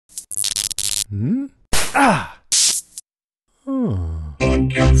Hmm? Ah!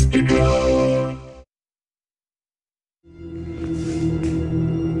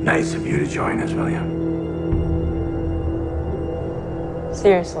 Nice of you to join us, William.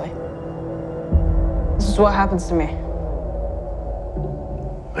 Seriously. This is what happens to me.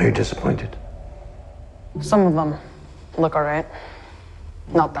 Are you disappointed? Some of them look alright.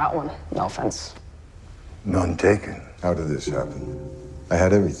 Not that one, no offense. None taken. How did this happen? I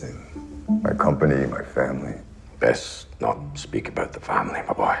had everything. My company, my family. Best not speak about the family,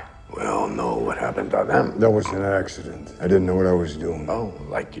 my boy. We all know what happened to them. That was an accident. I didn't know what I was doing. Oh,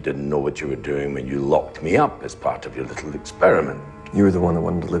 like you didn't know what you were doing when you locked me up as part of your little experiment. You were the one that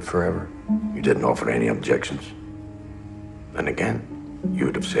wanted to live forever. You didn't offer any objections. And again, you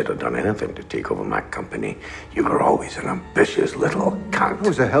would have said or done anything to take over my company. You were always an ambitious little cunt. I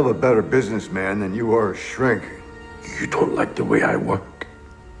was a hell of a better businessman than you are a shrink. You don't like the way I work?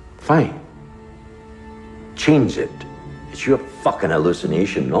 Fine. Change it. It's your fucking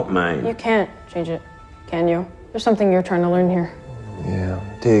hallucination, not mine. You can't change it, can you? There's something you're trying to learn here. Yeah,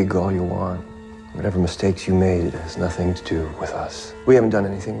 dig all you want. Whatever mistakes you made, it has nothing to do with us. We haven't done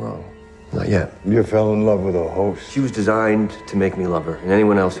anything wrong. Not yet. You fell in love with a host. She was designed to make me love her, and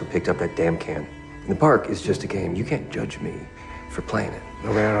anyone else who picked up that damn can. And the park is just a game. You can't judge me for playing it.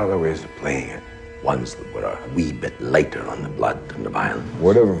 There are other ways of playing it. Ones that were a wee bit lighter on the blood and the violence.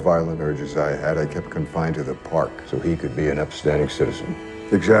 Whatever violent urges I had, I kept confined to the park so he could be an upstanding citizen.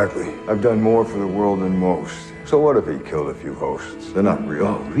 Exactly. I've done more for the world than most. So what if he killed a few hosts? They're not real.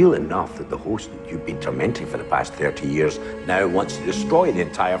 Oh, real enough that the host that you've been tormenting for the past 30 years now wants to destroy the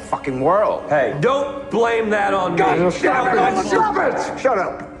entire fucking world. Hey, don't blame that on me. God, stop it! Shut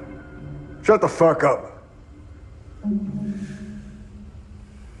up! Shut the fuck up.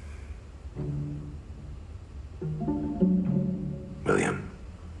 William,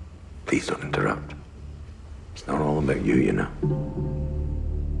 please don't interrupt. It's not all about you, you know.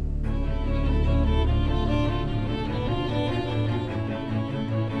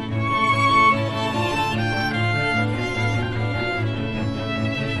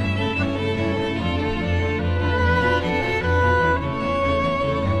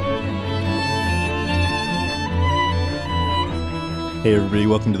 Hey, everybody.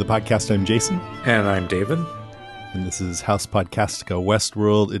 Welcome to the podcast. I'm Jason. And I'm David. And this is House Podcastica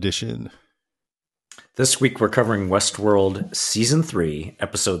Westworld Edition. This week we're covering Westworld Season 3,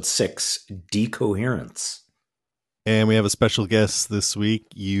 Episode 6, Decoherence. And we have a special guest this week.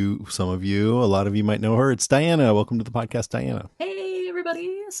 Some of you, a lot of you might know her. It's Diana. Welcome to the podcast, Diana. Hey,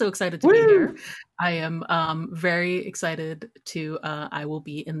 everybody. So excited to be here. I am very excited to, I will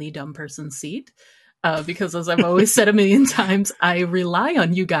be in the dumb person seat. Because as I've always said a million times, I rely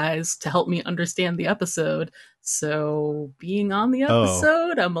on you guys to help me understand the episode. So being on the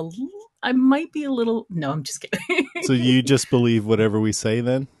episode, I might be a little, no, I'm just kidding. So you just believe whatever we say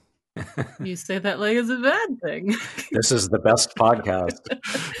then? You say that like it's a bad thing. This is the best podcast.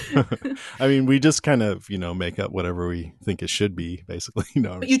 I mean, we just kind of, make up whatever we think it should be, basically.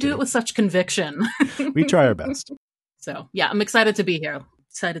 No, but you do it with such conviction. We try our best. So yeah, I'm excited to be here.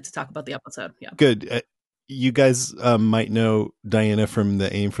 Excited to talk about the episode. Yeah. Good. You guys might know Diana from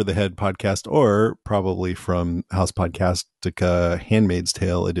the Aim for the Head podcast, or probably from House Podcastica Handmaid's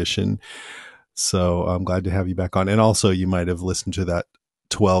Tale edition. So I'm glad to have you back on. And also you might have listened to that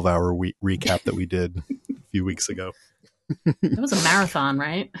 12-hour recap that we did a few weeks ago. It was a marathon,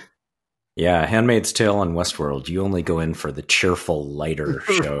 right? Yeah, Handmaid's Tale and Westworld, you only go in for the cheerful, lighter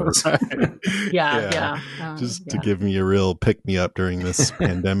shows. Right. Yeah. Just to give me a real pick-me-up during this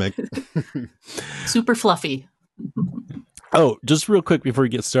pandemic. Super fluffy. Oh, just real quick before we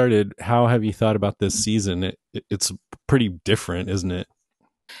get started, how have you thought about this season? It's pretty different, isn't it?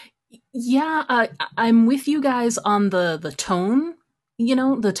 Yeah, I'm with you guys on the tone,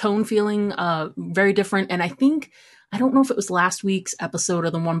 the tone feeling very different. And I don't know if it was last week's episode or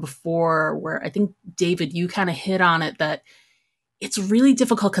the one before where I think, David, you kind of hit on it, that it's really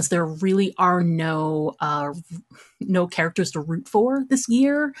difficult because there really are no characters to root for this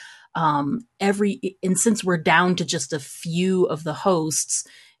year. And since we're down to just a few of the hosts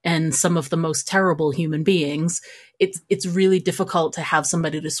and some of the most terrible human beings, it's really difficult to have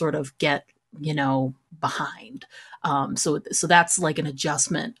somebody to sort of get, behind. So that's like an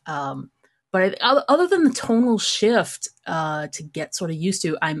adjustment. But other than the tonal shift to get sort of used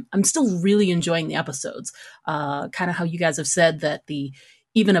to, I'm still really enjoying the episodes. Kind of how you guys have said that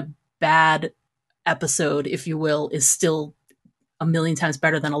even a bad episode, if you will, is still a million times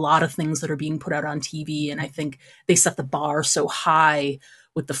better than a lot of things that are being put out on TV. And I think they set the bar so high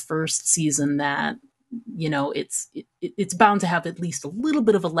with the first season that it's bound to have at least a little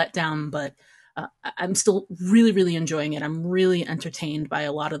bit of a letdown. But I'm still really, really enjoying it. I'm really entertained by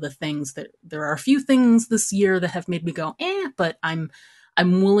a lot of the things. That there are a few things this year that have made me go, but I'm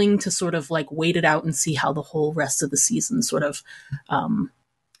willing to sort of like wait it out and see how the whole rest of the season sort of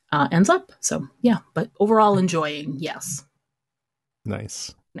ends up. So yeah, but overall enjoying. Yes.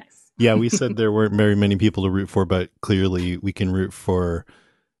 Nice. Nice. Yeah, we said there weren't very many people to root for, but clearly we can root for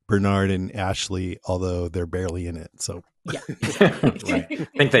Bernard and Ashley, although they're barely in it. So Yeah. Right. I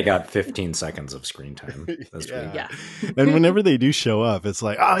think they got 15 seconds of screen time this week. Yeah. And whenever they do show up, it's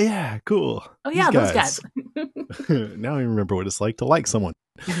like, oh yeah, cool. Oh yeah, those guys. Now I remember what it's like to like someone.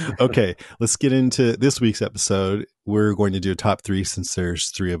 Okay, let's get into this week's episode. We're going to do a top 3 since there's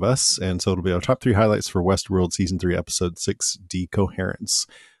 3 of us. And so it'll be our top 3 highlights for Westworld Season 3, Episode 6, Decoherence.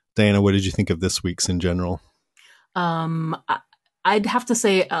 Diana, what did you think of this week's in general? I'd have to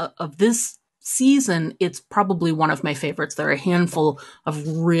say of this season, it's probably one of my favorites. There are a handful of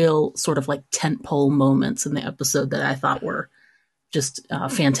real sort of like tentpole moments in the episode that I thought were just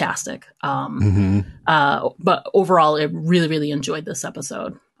fantastic. But overall, I really, really enjoyed this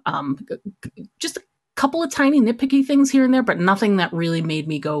episode. Just a couple of tiny nitpicky things here and there, but nothing that really made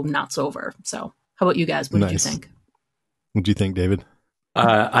me go nuts over. So how about you guys? What did you think? What do you think, David?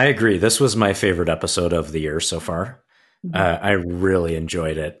 I agree. This was my favorite episode of the year so far. I really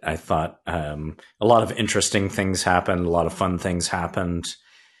enjoyed it. I thought a lot of interesting things happened. A lot of fun things happened.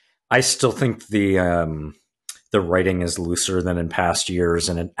 I still think the writing is looser than in past years,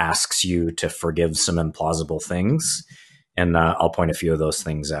 and it asks you to forgive some implausible things. And I'll point a few of those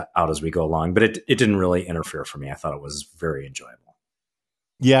things out as we go along. But it didn't really interfere for me. I thought it was very enjoyable.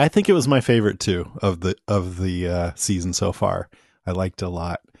 Yeah, I think it was my favorite too of the season so far. I liked it a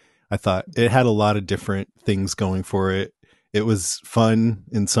lot. I thought it had a lot of different things going for it. It was fun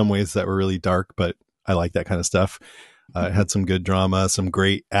in some ways that were really dark, but I like that kind of stuff. It had some good drama, some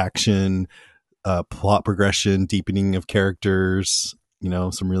great action, plot progression, deepening of characters,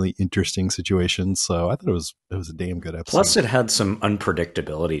 some really interesting situations. So I thought it was a damn good episode. Plus it had some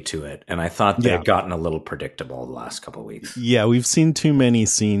unpredictability to it. And I thought they had gotten a little predictable the last couple of weeks. Yeah, we've seen too many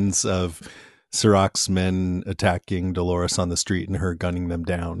scenes of Sirach's men attacking Dolores on the street and her gunning them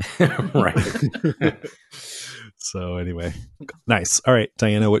down. Right. So anyway, nice. All right,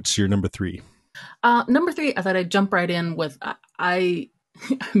 Diana, what's your number 3? Number 3, I thought I'd jump right in with, I'm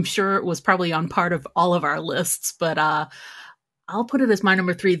sure it was probably on part of all of our lists, but I'll put it as my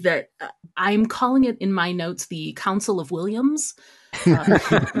number 3 that I'm calling it in my notes, the Council of Williams.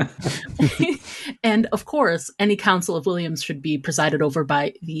 And of course, any Council of Williams should be presided over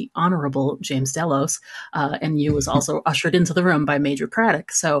by the Honorable James Delos, and you was also ushered into the room by Major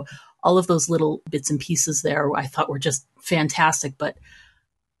Craddock. So all of those little bits and pieces there I thought were just fantastic. But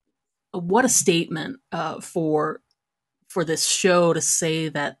what a statement for this show to say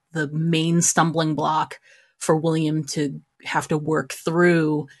that the main stumbling block for William to have to work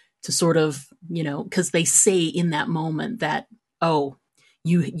through to sort of, because they say in that moment that, oh,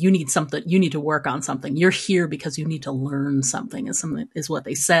 you need something, you need to work on something. You're here because you need to learn something is what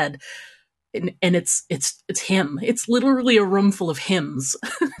they said. And it's him. It's literally a room full of hymns.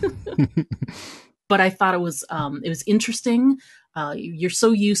 But I thought it was interesting. You're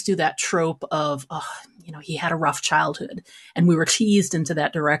so used to that trope of, he had a rough childhood, and we were teased into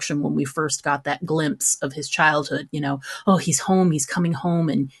that direction when we first got that glimpse of his childhood. Oh, he's home, he's coming home,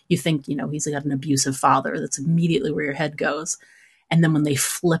 and you think, he's got an abusive father. That's immediately where your head goes. And then when they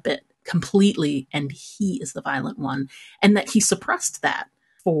flip it completely, and he is the violent one, and that he suppressed that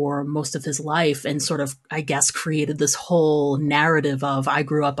for most of his life and sort of, I guess, created this whole narrative of I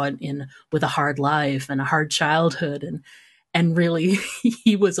grew up with a hard life and a hard childhood, and really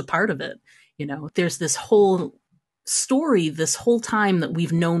he was a part of it. There's this whole story this whole time that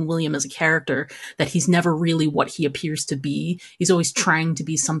we've known William as a character, that he's never really what he appears to be. He's always trying to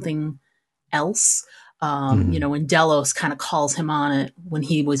be something else. And Delos kind of calls him on it when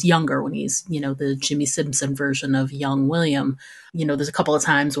he was younger, when he's, the Jimmy Simpson version of young William. There's a couple of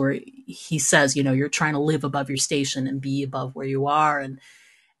times where he says, you're trying to live above your station and be above where you are.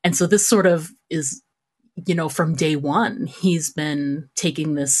 And so this sort of is, from day one, he's been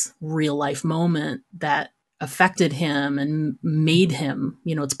taking this real life moment that affected him and made him,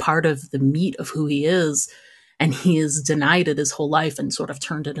 it's part of the meat of who he is. And he has denied it his whole life and sort of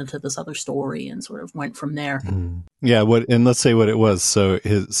turned it into this other story and sort of went from there. Yeah. And let's say what it was. So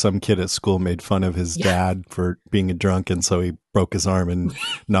some kid at school made fun of his dad for being a drunk. And so he broke his arm and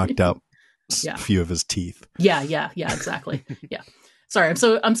knocked out a few of his teeth. Yeah, exactly. Yeah. Sorry,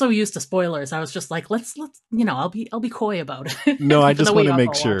 I'm so used to spoilers. I was just like, let's I'll be coy about it. No, I Even just though want to all make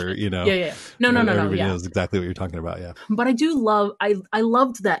go watch sure, it. Yeah. No, everybody yeah. knows exactly what you're talking about. Yeah. But I do love. I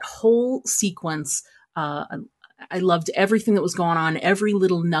loved that whole sequence. I loved everything that was going on, every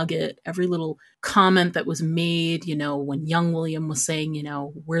little nugget, every little comment that was made. When young William was saying,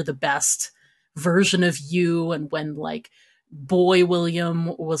 we're the best version of you, and when like boy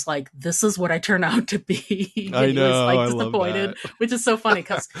William was like, this is what I turn out to be. And I he was know. like I love disappointed, that. which is so funny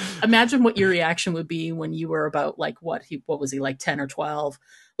because imagine what your reaction would be when you were about like what was he like 10 or 12?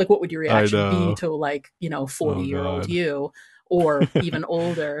 Like what would your I reaction be know. to like, 40-year-old God. you or even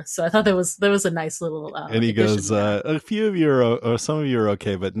older? So I thought there was a nice little And he addition goes, there. a few of you or some of you are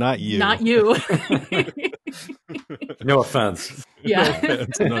okay, but not you. Not you. No offense. Yeah. No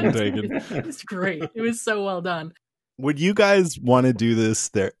offense, none taken. It's great. It was so well done. Would you guys want to do this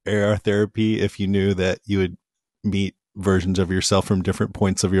AR therapy if you knew that you would meet versions of yourself from different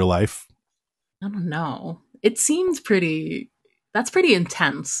points of your life? I don't know. It seems that's pretty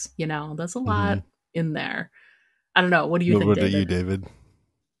intense, There's a lot in there. I don't know. What do you think, What David? about you, David?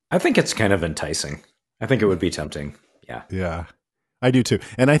 I think it's kind of enticing. I think it would be tempting. Yeah. Yeah, I do too.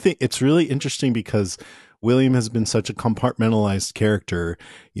 And I think it's really interesting because William has been such a compartmentalized character.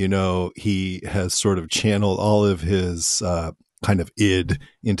 He has sort of channeled all of his kind of id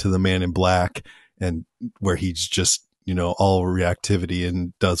into the Man in Black, and where he's just, all reactivity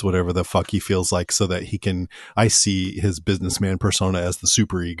and does whatever the fuck he feels like so that I see his businessman persona as the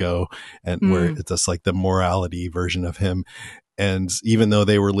superego, and where it's just like the morality version of him. And even though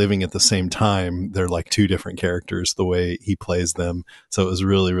they were living at the same time, they're like two different characters, the way he plays them. So it was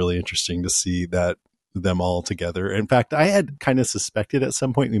really, really interesting to see them all together. In fact, I had kind of suspected at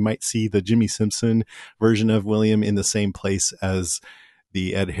some point we might see the Jimmy Simpson version of William in the same place as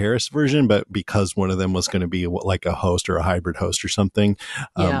the Ed Harris version, but because one of them was going to be like a host or a hybrid host or something,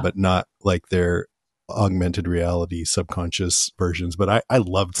 but not like their augmented reality subconscious versions. But I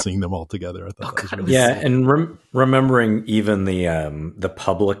loved seeing them all together. I thought that was really yeah, and remembering even the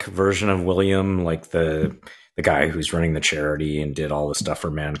public version of William, like the guy who's running the charity and did all the stuff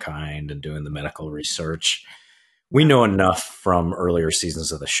for mankind and doing the medical research. We know enough from earlier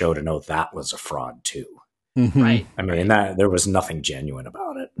seasons of the show to know that was a fraud too. Right. I mean, that there was nothing genuine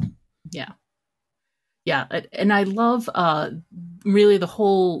about it. Yeah. Yeah. And I love really the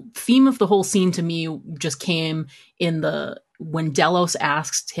whole theme of the whole scene to me just came when Delos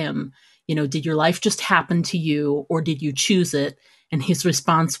asked him, did your life just happen to you or did you choose it? And his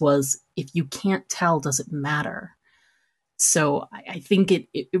response was, if you can't tell, does it matter? So I think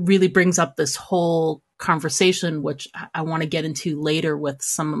it really brings up this whole conversation, which I want to get into later with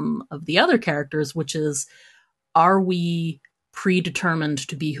some of the other characters, which is, are we predetermined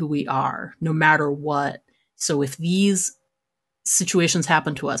to be who we are, no matter what? So if these situations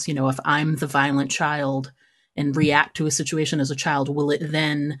happen to us, if I'm the violent child and react to a situation as a child, will it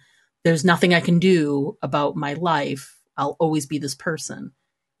then, there's nothing I can do about my life. I'll always be this person.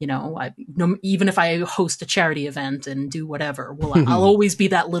 Even if I host a charity event and do whatever, I'll always be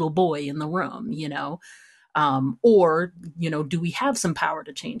that little boy in the room, or, do we have some power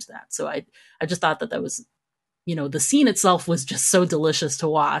to change that? So I just thought that was, the scene itself was just so delicious to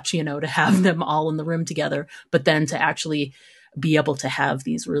watch, to have them all in the room together, but then to actually be able to have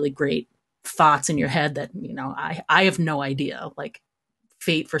these really great thoughts in your head that, I have no idea, like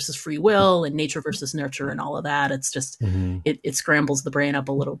fate versus free will and nature versus nurture and all of that. It's just, it scrambles the brain up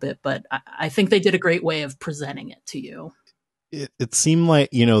a little bit, but I think they did a great way of presenting it to you. It seemed like,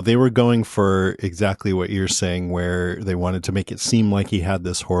 they were going for exactly what you're saying, where they wanted to make it seem like he had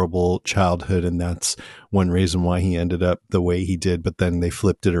this horrible childhood. And that's one reason why he ended up the way he did. But then they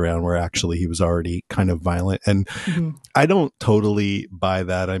flipped it around where actually he was already kind of violent. And I don't totally buy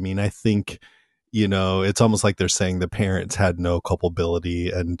that. I mean, I think, it's almost like they're saying the parents had no culpability.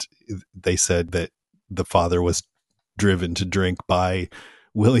 And they said that the father was driven to drink by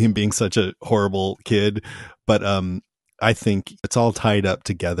William being such a horrible kid. But, I think it's all tied up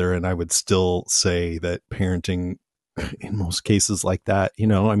together. And I would still say that parenting in most cases like that,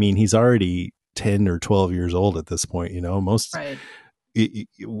 I mean, he's already 10 or 12 years old at this point, Right.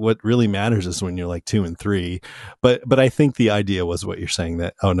 What really matters is when you're like 2 and 3. But I think the idea was what you're saying,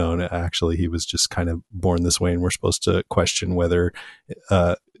 that, oh no, actually he was just kind of born this way. And we're supposed to question whether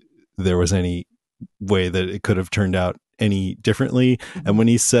there was any way that it could have turned out any differently. And when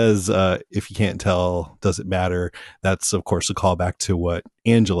he says, if you can't tell, does it matter? That's of course a callback to what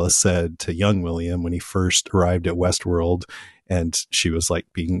Angela said to young William when he first arrived at Westworld, and she was like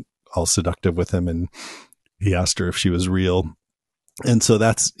being all seductive with him, and he asked her if she was real. And so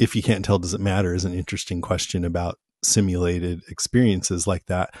that's, if you can't tell, does it matter, is an interesting question about simulated experiences like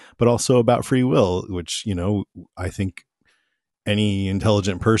that, but also about free will, which, I think any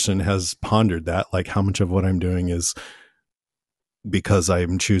intelligent person has pondered that, like how much of what I'm doing is because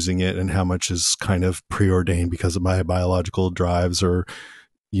I'm choosing it and how much is kind of preordained because of my biological drives or,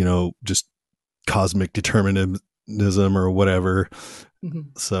 just cosmic determinism or whatever. Mm-hmm.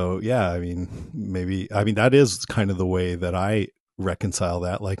 So yeah, I mean, that is kind of the way that I reconcile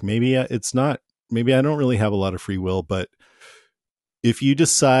that. Like maybe I don't really have a lot of free will, but if you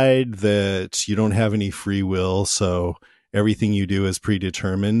decide that you don't have any free will, so everything you do is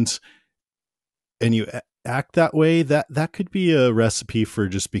predetermined, and you act that way, that could be a recipe for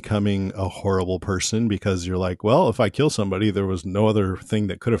just becoming a horrible person, because you're like, well, if I kill somebody, there was no other thing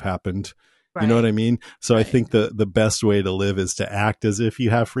that could have happened. Right. You know what I mean? So Right. I think the best way to live is to act as if you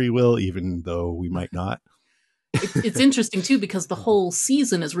have free will, even though we might not. It's interesting too, because the whole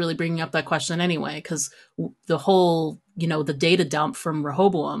season is really bringing up that question anyway, because the whole, the data dump from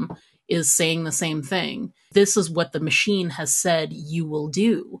Rehoboam is saying the same thing. This is what the machine has said you will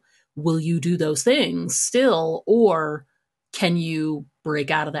do. Will you do those things still, or can you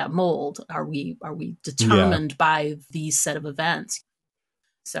break out of that mold? Are we determined by these set of events?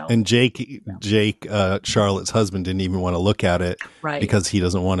 So, and Jake, Charlotte's husband, didn't even want to look at it, right, because he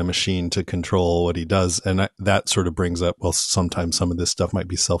doesn't want a machine to control what he does. And that sort of brings up, well, sometimes some of this stuff might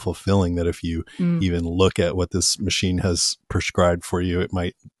be self-fulfilling, that if you even look at what this machine has prescribed for you, it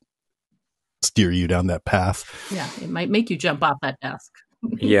might steer you down that path. Yeah, it might make you jump off that desk.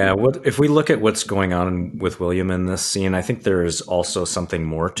 Yeah, if we look at what's going on with William in this scene, I think there's also something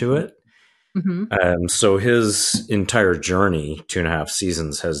more to it. Mm-hmm. So his entire journey, 2.5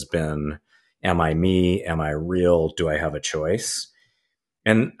 seasons, has been, am I me? Am I real? Do I have a choice?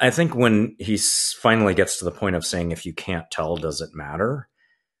 And I think when he finally gets to the point of saying, if you can't tell, does it matter?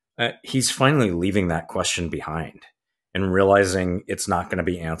 He's finally leaving that question behind and realizing it's not going to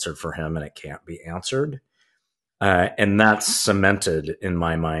be answered for him, and it can't be answered. And that's cemented in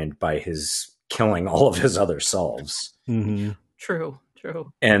my mind by his killing all of his other selves. Mm-hmm. True.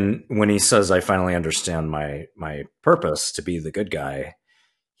 And when he says, I finally understand my purpose to be the good guy,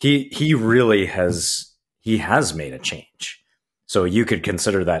 he really has made a change. So you could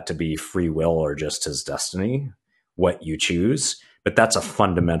consider that to be free will or just his destiny, what you choose. But that's a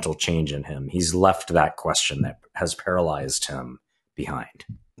fundamental change in him. He's left that question that has paralyzed him behind.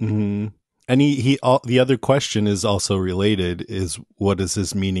 Mm-hmm. And the other question is also related, is what is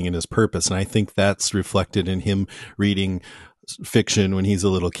his meaning and his purpose? And I think that's reflected in him reading fiction when he's a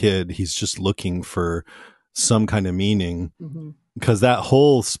little kid. He's just looking for some kind of meaning, because that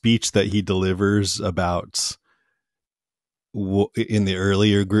whole speech that he delivers about in the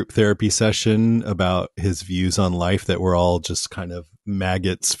earlier group therapy session about his views on life, that we're all just kind of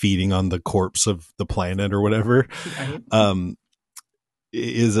maggots feeding on the corpse of the planet or whatever, Right.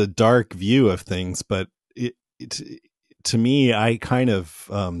 Is a dark view of things. But it to me, I kind of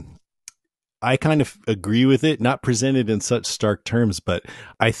agree with it, not presented in such stark terms, but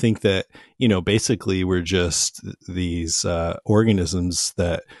I think that, basically we're just these organisms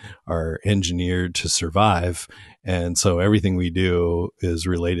that are engineered to survive. And so everything we do is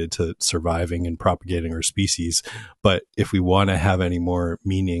related to surviving and propagating our species. But if we want to have any more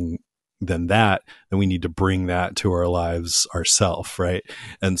meaning than that, then we need to bring that to our lives ourselves, right?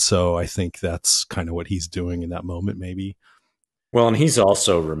 And so I think that's kind of what he's doing in that moment, maybe. Well, and he's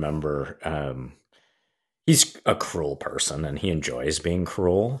also, remember, he's a cruel person and he enjoys being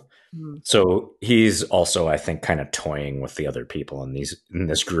cruel. So he's also, I think, kind of toying with the other people in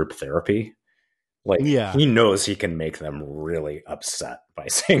this group therapy. Like, yeah, he knows he can make them really upset by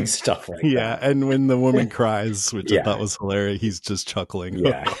saying stuff like that. Yeah, and when the woman cries, which I Yeah. thought was hilarious, he's just chuckling.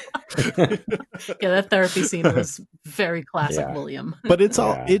 Yeah. Yeah, that therapy scene was very classic Yeah. William. But it's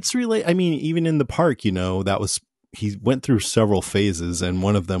Yeah. it's really, I mean, even in the park, he went through several phases, and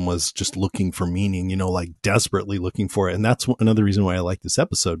one of them was just looking for meaning, like desperately looking for it. And that's another reason why I like this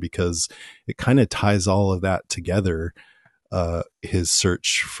episode, because it kind of ties all of that together. His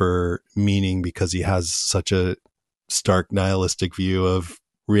search for meaning, because he has such a stark nihilistic view of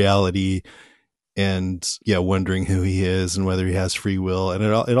reality, and wondering who he is and whether he has free will, and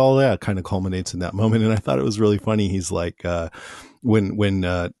it all that kind of culminates in that moment. And I thought it was really funny. He's like,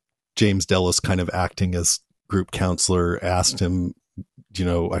 when James Delos, kind of acting as group counselor, asked him,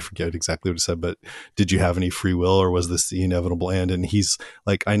 I forget exactly what he said, but did you have any free will, or was this the inevitable end? And he's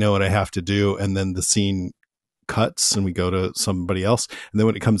like, I know what I have to do. And then the scene cuts and we go to somebody else. And then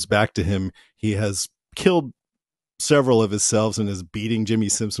when it comes back to him, he has killed several of his selves and is beating Jimmy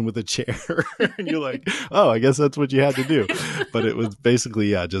Simpson with a chair. And you're like, oh, I guess that's what you had to do. But it was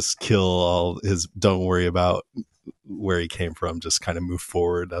basically, just kill all his, don't worry about where he came from just kind of move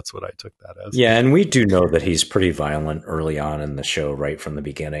forward. That's what I took that as. Yeah, and we do know that he's pretty violent early on in the show, right from the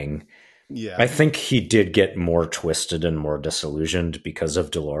beginning. Yeah. I think he did get more twisted and more disillusioned because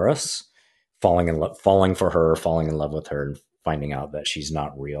of Dolores falling for her, falling in love with her, and finding out that she's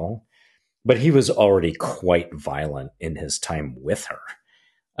not real. But he was already quite violent in his time with her.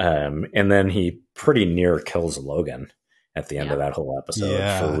 And then he pretty near kills Logan at the end of that whole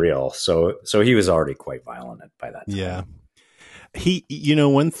episode for real. So he was already quite violent by that time. Yeah. He,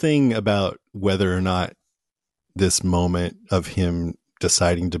 one thing about whether or not this moment of him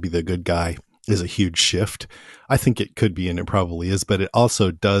deciding to be the good guy is a huge shift. I think it could be, and it probably is, but it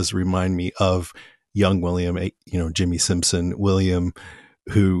also does remind me of young William, Jimmy Simpson, William,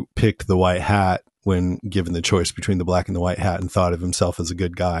 who picked the white hat when given the choice between the black and the white hat and thought of himself as a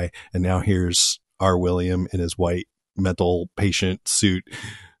good guy. And now here's our William in his white mental patient suit.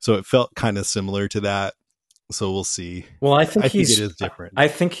 So it felt kind of similar to that. So we'll see. Well, I think it is different. I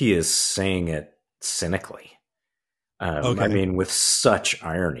think he is saying it cynically. Okay. I mean, with such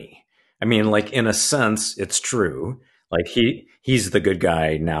irony. I mean, like, in a sense, it's true. Like, he's the good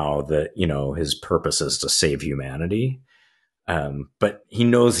guy now that, his purpose is to save humanity. But he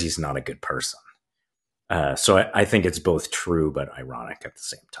knows he's not a good person. So I think it's both true but ironic at the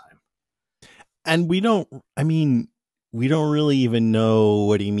same time. And we don't really even know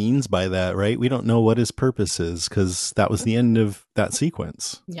what he means by that, right? We don't know what his purpose is because that was the end of that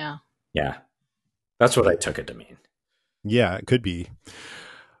sequence. Yeah. Yeah. That's what I took it to mean. Yeah, it could be.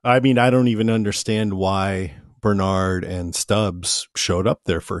 I mean, I don't even understand why Bernard and Stubbs showed up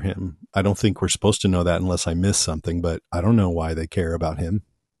there for him. I don't think we're supposed to know that unless I missed something, but I don't know why they care about him.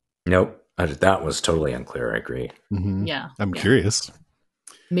 Nope. That was totally unclear. I agree. Mm-hmm. Yeah. I'm curious.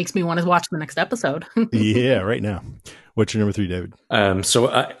 Makes me want to watch the next episode. Yeah, right now. What's your number 3, David? So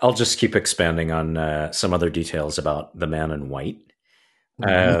I'll just keep expanding on some other details about the man in white.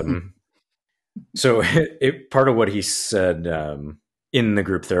 So part of what he said in the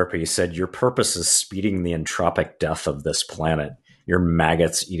group therapy, he said, your purpose is speeding the entropic death of this planet. You're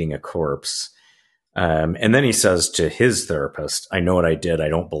maggots eating a corpse. And then he says to his therapist, I know what I did. I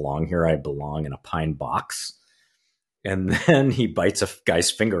don't belong here. I belong in a pine box. And then he bites a guy's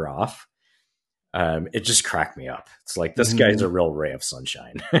finger off. It just cracked me up. It's like, this guy's a real ray of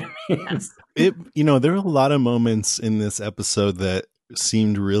sunshine. Yes. There are a lot of moments in this episode that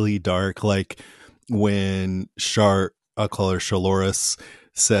seemed really dark. Like when I'll call her Shaloris,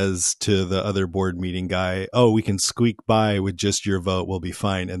 says to the other board meeting guy, oh, we can squeak by with just your vote. We'll be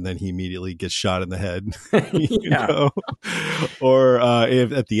fine. And then he immediately gets shot in the head. Or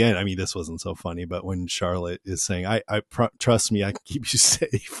if at the end, I mean, this wasn't so funny, but when Charlotte is saying, trust me, I can keep you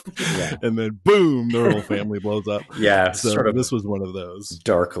safe. Yeah. And then boom, their whole family blows up. Yeah. So sort of this was one of those.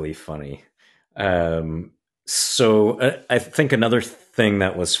 Darkly funny. So I think another thing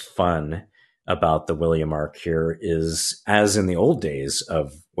that was fun about the William arc here is, as in the old days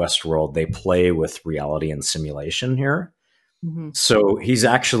of Westworld, they play with reality and simulation here. Mm-hmm. So he's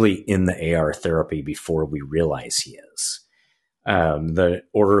actually in the AR therapy before we realize he is. The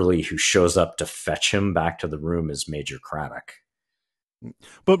orderly who shows up to fetch him back to the room is Major Craddock.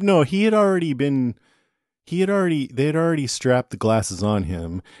 But no, they had already strapped the glasses on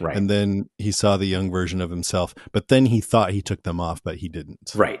him, right? And then he saw the young version of himself, but then he thought he took them off, but he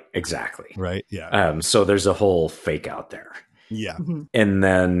didn't. Right, exactly. Right, yeah. So there's a whole fake out there. Yeah. Mm-hmm. And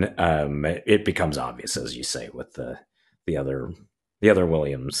then it becomes obvious, as you say, with the other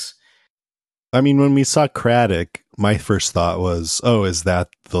Williams. I mean, when we saw Craddock, my first thought was, oh, is that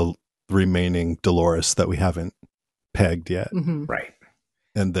the remaining Dolores that we haven't pegged yet? Mm-hmm. Right.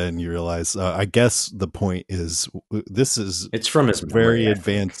 And then you realize, I guess the point is, it's from his memory, very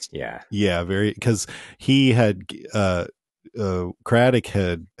advanced. Yeah. Very, because he had, Craddock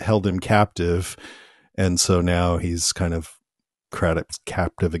had held him captive. And so now he's kind of Craddock's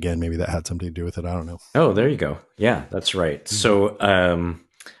captive again. Maybe that had something to do with it. I don't know. Oh, there you go. Yeah, that's right. Mm-hmm. So,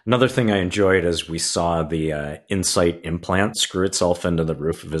 another thing I enjoyed is we saw the Insight implant screw itself into the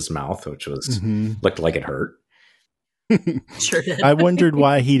roof of his mouth, which was looked like it hurt. Sure did. I wondered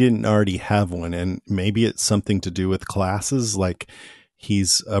why he didn't already have one, and maybe it's something to do with classes. Like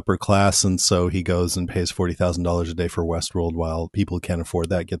he's upper class, and so he goes and pays $40,000 a day for Westworld, while people who can't afford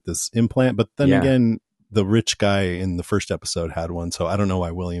that get this implant. But then again, the rich guy in the first episode had one, so I don't know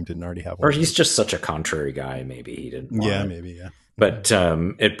why William didn't already have one. Or he's just such a contrary guy. Maybe he didn't want it. Maybe, yeah. But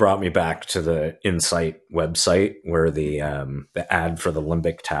it brought me back to the Insight website where the ad for the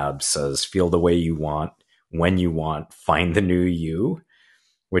limbic tab says, feel the way you want, when you want, find the new you,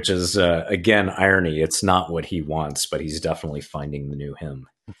 which is, again, irony. It's not what he wants, but he's definitely finding the new him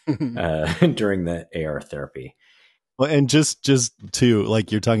during the AR therapy. Well, and just to,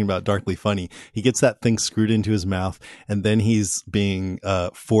 like, you're talking about darkly funny, he gets that thing screwed into his mouth, and then he's being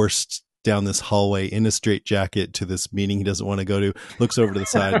forced down this hallway in a straitjacket to this meeting he doesn't want to go to, looks over to the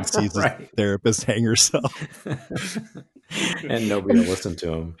side and sees his therapist hang herself. And nobody will listen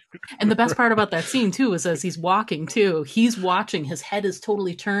to him. And the best part about that scene, too, is as he's walking, too, he's watching, his head is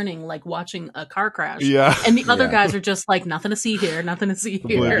totally turning, like watching a car crash. Yeah. And the other guys are just like, nothing to see here, nothing to see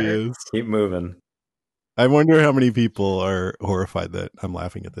here. Oblivious. Keep moving. I wonder how many people are horrified that I'm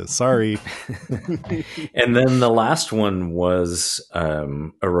laughing at this. Sorry. And then the last one was a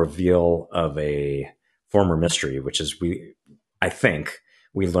reveal of a former mystery, which is I think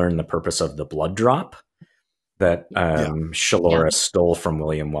we learned the purpose of the blood drop that Shalora stole from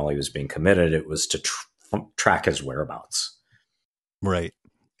William while he was being committed. It was to track his whereabouts. Right.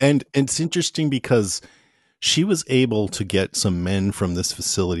 And it's interesting because she was able to get some men from this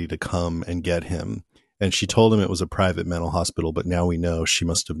facility to come and get him. And she told him it was a private mental hospital, but now we know she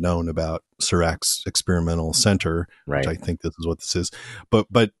must have known about Sirac's experimental center, right. which I think this is what this is.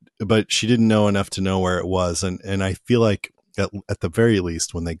 But she didn't know enough to know where it was. And I feel like at the very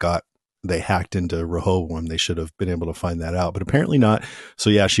least, when they hacked into Rehoboam, they should have been able to find that out, but apparently not.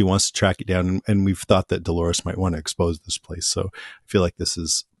 So yeah, she wants to track it down, and we've thought that Dolores might want to expose this place. So I feel like this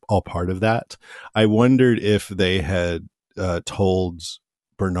is all part of that. I wondered if they had told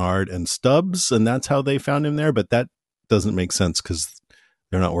Bernard and Stubbs, and that's how they found him there, but that doesn't make sense because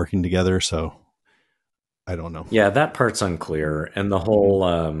they're not working together. So I don't know. Yeah, that part's unclear. And the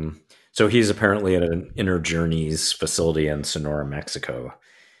whole, so he's apparently at an Inner Journeys facility in Sonora, Mexico.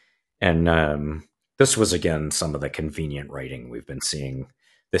 And this was, again, some of the convenient writing we've been seeing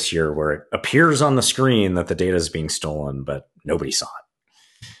this year, where it appears on the screen that the data is being stolen, but nobody saw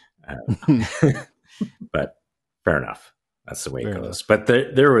it. But fair enough. That's the way it goes. But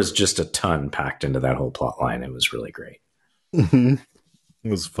there was just a ton packed into that whole plot line. It was really great. It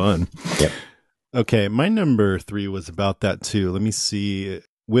was fun. Yep. Okay, my number 3 was about that too. Let me see.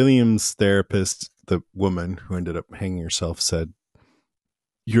 William's therapist, the woman who ended up hanging herself, said,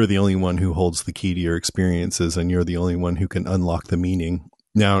 "You're the only one who holds the key to your experiences, and you're the only one who can unlock the meaning."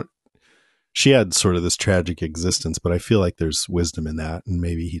 Now, she had sort of this tragic existence, but I feel like there's wisdom in that, and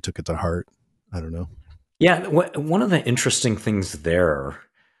maybe he took it to heart. I don't know. Yeah, one of the interesting things there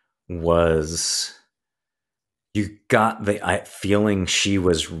was you got the feeling she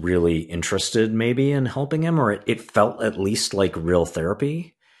was really interested maybe in helping him, or it felt at least like real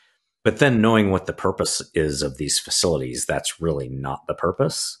therapy. But then knowing what the purpose is of these facilities, that's really not the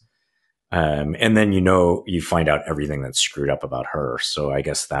purpose. And then, you find out everything that's screwed up about her. So I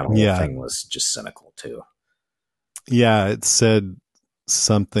guess that whole thing was just cynical too. Yeah, it said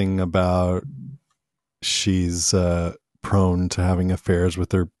something about she's prone to having affairs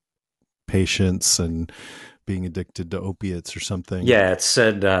with her patients and being addicted to opiates or something. Yeah, it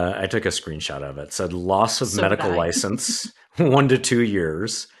said, I took a screenshot of it. It said loss of medical license, 1 to 2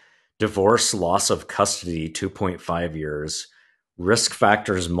 years. Divorce, loss of custody, 2.5 years. Risk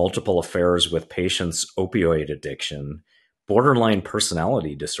factors, multiple affairs with patients, opioid addiction, borderline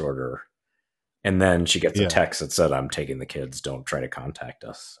personality disorder. And then she gets a text that said, "I'm taking the kids. Don't try to contact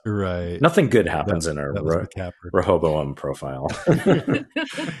us." Right. Nothing good happens in her Rehoboam profile.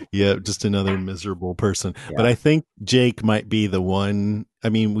 Yeah, just another miserable person. Yeah. But I think Jake might be the one. I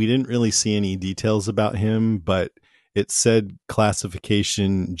mean, we didn't really see any details about him, but it said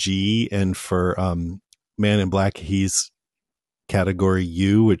classification G, and for Man in Black, he's category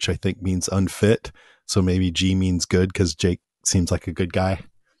U, which I think means unfit. So maybe G means good because Jake seems like a good guy.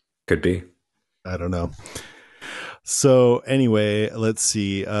 Could be. I don't know. So anyway, let's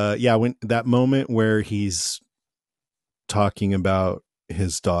see. When that moment where he's talking about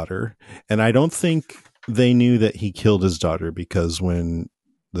his daughter, and I don't think they knew that he killed his daughter, because when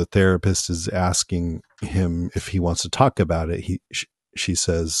the therapist is asking him if he wants to talk about it, she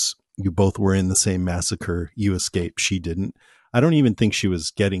says, "You both were in the same massacre. You escaped. She didn't." I don't even think she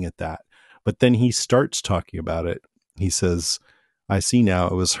was getting at that. But then he starts talking about it. He says, "I see now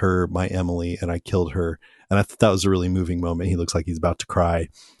it was her, my Emily, and I killed her." And I thought that was a really moving moment. He looks like he's about to cry.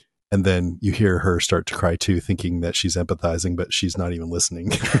 And then you hear her start to cry too, thinking that she's empathizing, but she's not even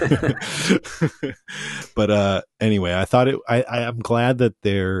listening. But anyway, I thought I'm glad that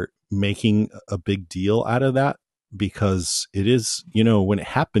they're making a big deal out of that, because it is, when it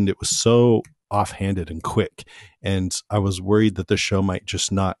happened, it was so offhanded and quick. And I was worried that the show might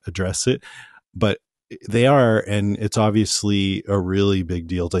just not address it, but they are. And it's obviously a really big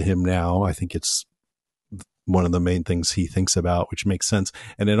deal to him now. I think it's one of the main things he thinks about, which makes sense.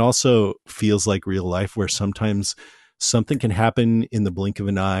 And it also feels like real life, where sometimes something can happen in the blink of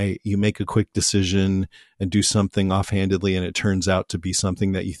an eye. You make a quick decision and do something offhandedly, and it turns out to be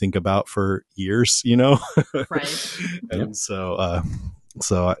something that you think about for years, Right. And Yep.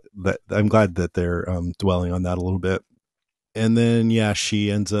 so I'm glad that they're dwelling on that a little bit. And then, yeah,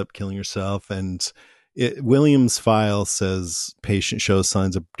 she ends up killing herself. And William's file says patient shows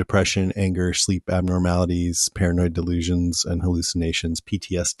signs of depression, anger, sleep abnormalities, paranoid delusions, and hallucinations,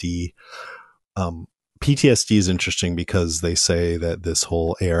 PTSD. PTSD is interesting because they say that this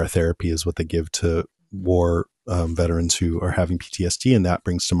whole AR therapy is what they give to war veterans who are having PTSD. And that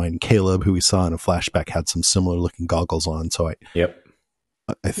brings to mind Caleb, who we saw in a flashback, had some similar looking goggles on. So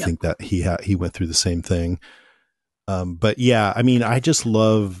I think that he went through the same thing. But yeah, I mean, I just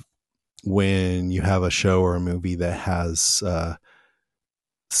love when you have a show or a movie that has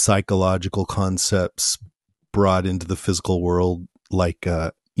psychological concepts brought into the physical world, like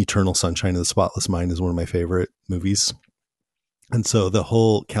Eternal Sunshine of the Spotless Mind is one of my favorite movies. And so the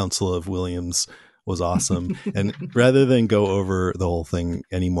whole Council of Williams was awesome. And rather than go over the whole thing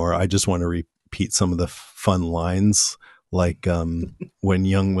anymore, I just want to repeat some of the fun lines, like when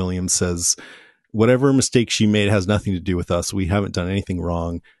young William says, "Whatever mistake she made has nothing to do with us. We haven't done anything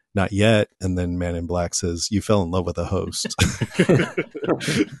wrong. Not yet." And then Man in Black says, "You fell in love with a host."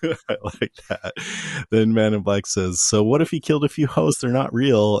 I like that. Then Man in Black says, "So what if he killed a few hosts? They're not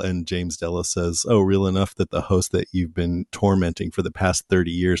real." And James Della says, "Oh, real enough that the host that you've been tormenting for the past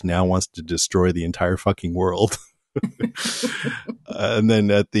 30 years now wants to destroy the entire fucking world." And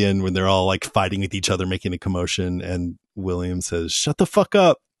then at the end, when they're all like fighting with each other, making a commotion, and William says, "Shut the fuck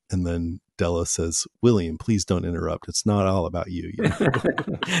up." And then Della says, "William, please don't interrupt. It's not all about you."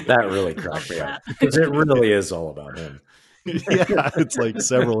 That really cracked me up because it really is all about him. Yeah, it's like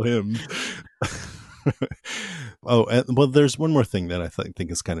several hymns. Oh, and well, there's one more thing that I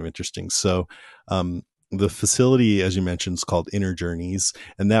think is kind of interesting. So, the facility, as you mentioned, is called Inner Journeys,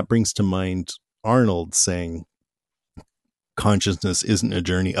 and that brings to mind Arnold saying, "Consciousness isn't a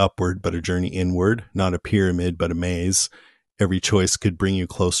journey upward, but a journey inward, not a pyramid, but a maze. Every choice could bring you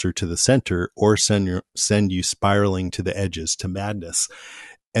closer to the center or send you spiraling to the edges, to madness."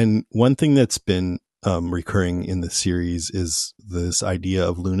 And one thing that's been recurring in the series is this idea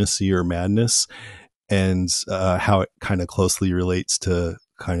of lunacy or madness, and how it kind of closely relates to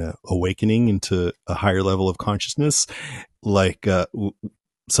kind of awakening into a higher level of consciousness. Like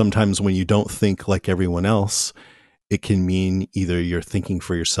sometimes when you don't think like everyone else, it can mean either you're thinking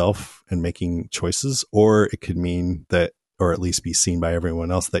for yourself and making choices, or it could mean that, or at least be seen by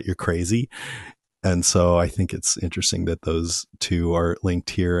everyone else, that you're crazy. And so I think it's interesting that those two are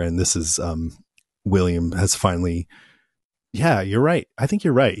linked here. And this is William has finally, yeah, you're right. I think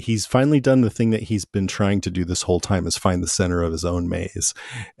you're right. He's finally done the thing that he's been trying to do this whole time, is find the center of his own maze.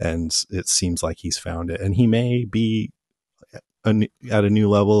 And it seems like he's found it. And he may be at a new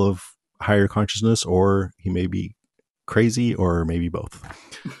level of higher consciousness, or he may be crazy, or maybe both.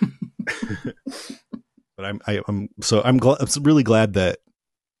 But I'm really glad that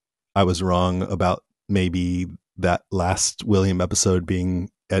I was wrong about maybe that last William episode being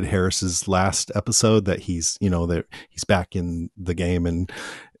Ed Harris's last episode, that he's, that he's back in the game and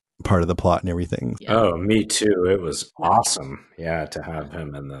part of the plot and everything. Yeah. Oh, me too. It was awesome. Yeah. To have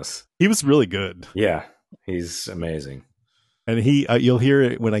him in this. He was really good. Yeah. He's amazing. And you'll hear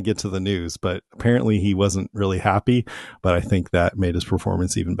it when I get to the news, but apparently he wasn't really happy, but I think that made his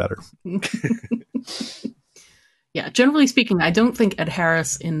performance even better. Yeah, generally speaking, I don't think Ed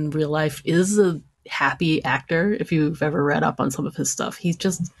Harris in real life is a happy actor. If you've ever read up on some of his stuff, he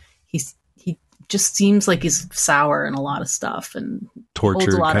just seems like he's sour in a lot of stuff, and tortured,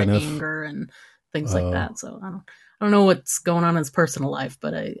 holds a lot kind of anger and things like that. So I don't know what's going on in his personal life,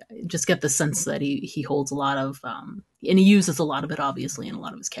 but I just get the sense that he holds a lot of, and he uses a lot of it, obviously, in a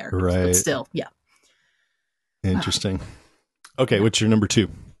lot of his characters. Right. But still, yeah. Interesting. Okay, what's your number 2?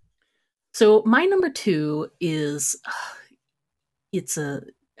 So my number 2 is,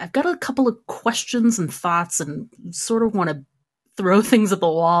 I've got a couple of questions and thoughts, and sort of want to throw things at the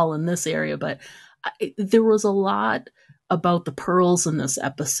wall in this area, but there was a lot about the pearls in this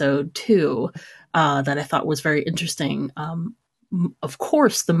episode too, that I thought was very interesting. Of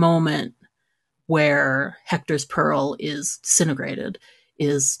course, the moment where Hector's pearl is disintegrated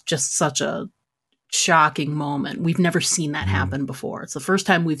is just such a shocking moment. We've never seen that happen before. It's the first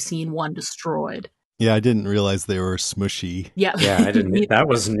time we've seen one destroyed. Yeah, I didn't realize they were smushy. Yeah, I didn't. That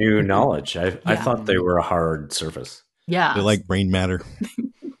was new knowledge. I thought they were a hard surface. Yeah, they're like brain matter.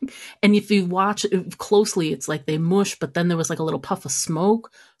 And if you watch it closely, it's like they mush, but then there was like a little puff of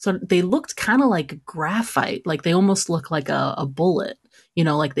smoke. So they looked kind of like graphite, like they almost look like a bullet,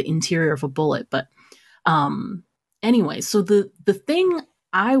 like the interior of a bullet. But anyway, so the thing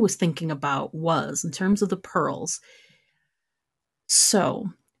I was thinking about was in terms of the pearls. So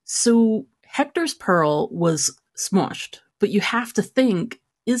Hector's pearl was smushed, but you have to think,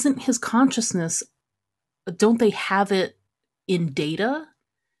 isn't his consciousness, don't they have it in data?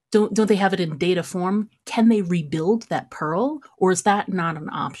 Don't they have it in data form? Can they rebuild that pearl, or is that not an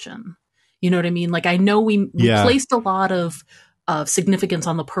option? You know what I mean? Like, I know we placed a lot of significance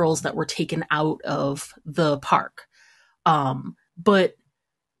on the pearls that were taken out of the park, but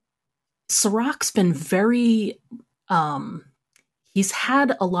Sirach's been very he's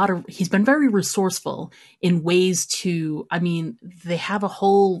been very resourceful in ways to, I mean, they have a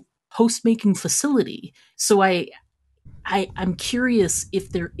whole host making facility. So I'm curious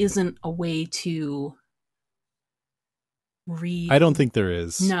if there isn't a way to I don't think there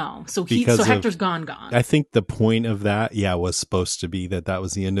is. No. So Hector's gone. I think the point of that, was supposed to be that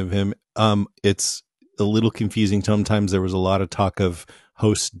was the end of him. It's a little confusing. Sometimes there was a lot of talk of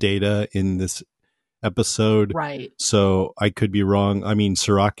host data in this episode. Right. So I could be wrong. I mean,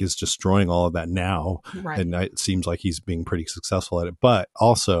 Sirach is destroying all of that now. Right. And it seems like he's being pretty successful at it. But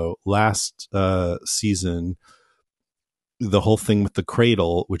also last season, the whole thing with the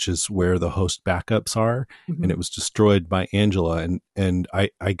cradle, which is where the host backups are, and it was destroyed by Angela. And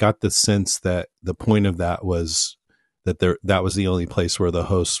I got the sense that the point of that was that that was the only place where the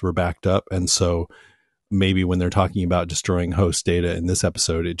hosts were backed up. And so maybe when they're talking about destroying host data in this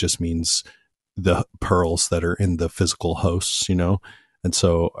episode, it just means the pearls that are in the physical hosts, And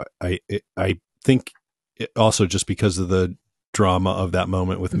so I think also just because of the drama of that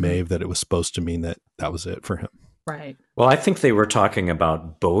moment with Maeve, that it was supposed to mean that was it for him. Right. Well, I think they were talking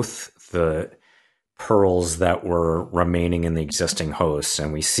about both the pearls that were remaining in the existing hosts,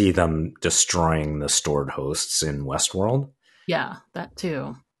 and we see them destroying the stored hosts in Westworld. Yeah, that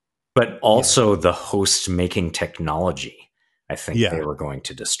too. But also the host making technology, I think they were going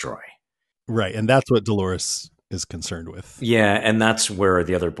to destroy. Right. And that's what Dolores is concerned with. Yeah. And that's where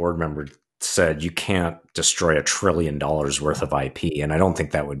the other board member said, you can't destroy $1 trillion worth of IP. And I don't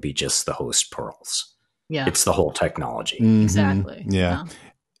think that would be just the host pearls. Yeah. It's the whole technology. Mm-hmm. Exactly. Yeah.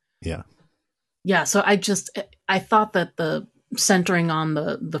 Yeah. So I thought that the centering on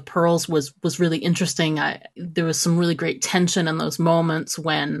the pearls was really interesting. There was some really great tension in those moments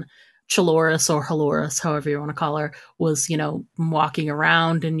when Chaloris or Haloris, however you want to call her, was, walking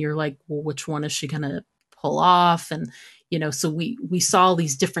around, and you're like, well, which one is she going to pull off? And, so we saw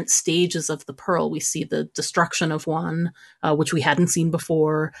these different stages of the pearl. We see the destruction of one, which we hadn't seen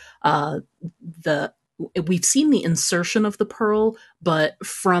before. We've seen the insertion of the pearl, but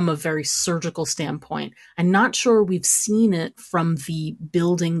from a very surgical standpoint. I'm not sure we've seen it from the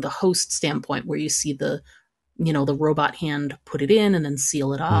building the host standpoint, where you see the robot hand put it in and then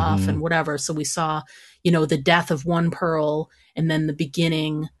seal it off and whatever. So we saw, the death of one pearl and then the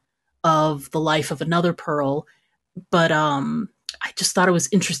beginning of the life of another pearl. But I just thought it was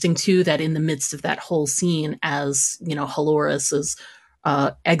interesting too, that in the midst of that whole scene, as, Haloris is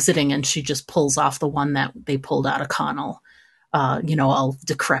exiting, and she just pulls off the one that they pulled out of Connell, all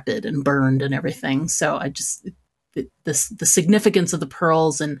decrepit and burned and everything. So I just, the significance of the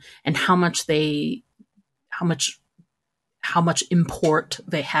pearls and how much import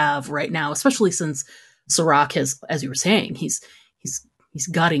they have right now, especially since Sirach has, as you were saying, he's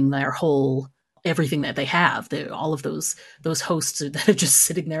gutting their whole, everything that they have. All of those hosts that are just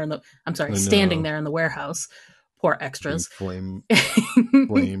sitting there standing there in the warehouse. Poor extras. Flamed.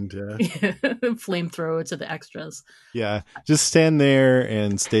 Flamethrower to the extras. Yeah. Just stand there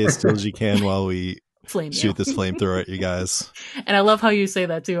and stay as still as you can while we shoot this flamethrower at you guys. And I love how you say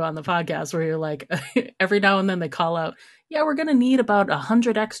that too on the podcast, where you're like, every now and then they call out, yeah, we're going to need about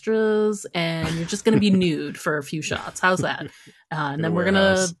 100 extras, and you're just going to be nude for a few shots. How's that? And then we're going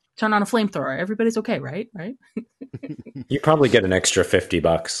to turn on a flamethrower. Everybody's okay, right? You probably get an extra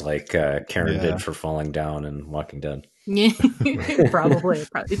 $50 like Karen did for falling down in Walking Dead. Yeah, probably.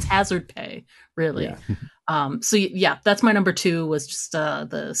 It's hazard pay, really. Yeah. So that's my number 2, was just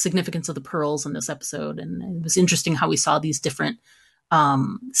the significance of the pearls in this episode. And it was interesting how we saw these different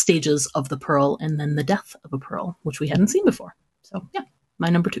stages of the pearl, and then the death of a pearl, which we hadn't seen before. So my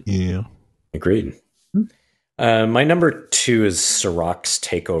number 2. Yeah. Agreed. My number 2 is Sirach's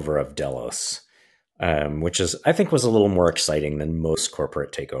takeover of Delos, which I think was a little more exciting than most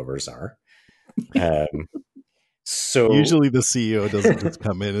corporate takeovers are. So usually the CEO doesn't just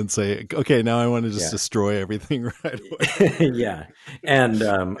come in and say, okay, now I want to just destroy everything right away. And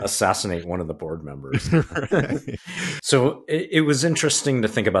assassinate one of the board members. Right. So it was interesting to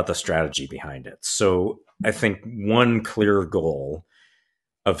think about the strategy behind it. So I think one clear goal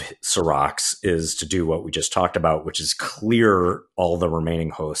of Sirach's is to do what we just talked about, which is clear all the remaining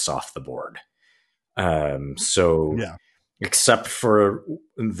hosts off the board. So Yeah. except for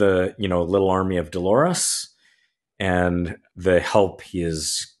the, little army of Dolores and the help he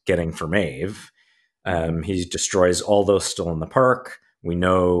is getting from Maeve, he destroys all those still in the park. We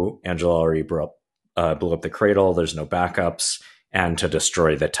know Angela already blew up the cradle. There's no backups, and to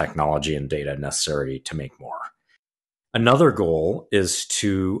destroy the technology and data necessary to make more. Another goal is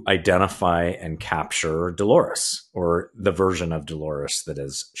to identify and capture Dolores, or the version of Dolores that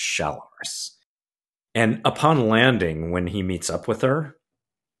is Shalloris. And upon landing, when he meets up with her,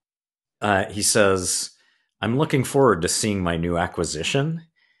 he says, "I'm looking forward to seeing my new acquisition."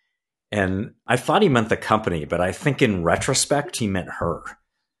 And I thought he meant the company, but I think in retrospect, he meant her.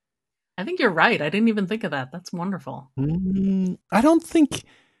 I think you're right. I didn't even think of that. That's wonderful. I didn't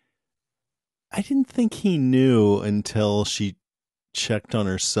think he knew until she checked on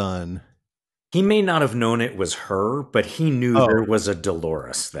her son. He may not have known it was her, but he knew there was a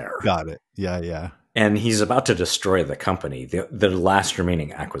Dolores there. Got it. Yeah. And he's about to destroy the company. The last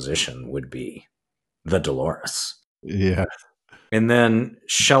remaining acquisition would be the Dolores. Yeah. And then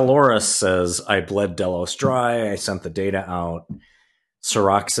Shalloris says, "I bled Delos dry. I sent the data out."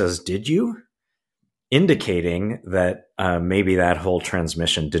 Sirach says, "Did you?" Indicating that maybe that whole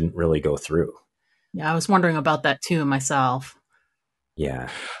transmission didn't really go through. Yeah, I was wondering about that too myself. Yeah.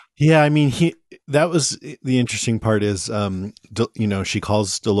 Yeah, I mean, that was the interesting part is, she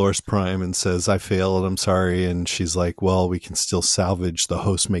calls Dolores Prime and says, "I failed, I'm sorry." And she's like, "Well, we can still salvage the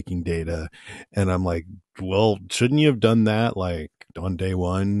host making data." And I'm like, well, shouldn't you have done that like on day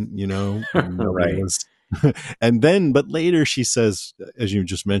one, Right. But later she says, as you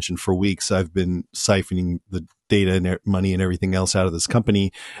just mentioned, for weeks, I've been siphoning the data and money and everything else out of this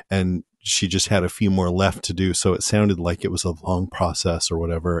company. And she just had a few more left to do. So it sounded like it was a long process or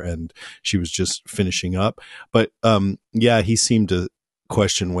whatever. And she was just finishing up. But, he seemed to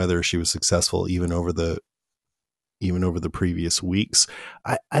question whether she was successful even over the previous weeks.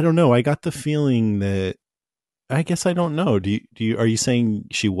 I don't know. I got the feeling that, I guess I don't know. Are you saying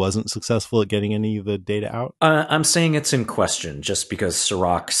she wasn't successful at getting any of the data out? I'm saying it's in question just because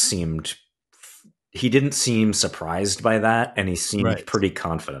Sirach he didn't seem surprised by that, and he seemed pretty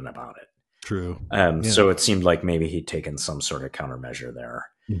confident about it. True. So it seemed like maybe he'd taken some sort of countermeasure there.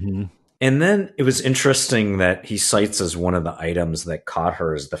 Mm-hmm. And then it was interesting that he cites as one of the items that caught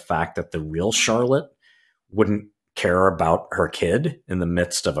her is the fact that the real Charlotte wouldn't care about her kid in the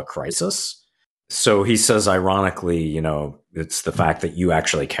midst of a crisis. So he says, ironically, it's the fact that you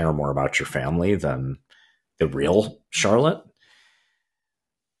actually care more about your family than the real Charlotte.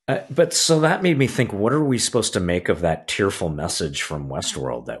 But so that made me think, what are we supposed to make of that tearful message from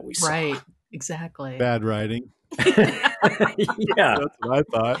Westworld that we saw? Right, exactly. Bad writing. Yeah. That's what I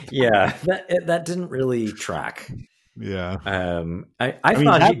thought. Yeah, that didn't really track. Yeah. I mean,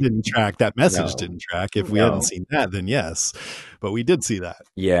 thought that didn't track. That message didn't track. If we No. hadn't seen that, then yes. But we did see that.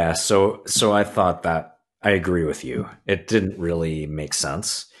 Yeah, so I thought that I agree with you. It didn't really make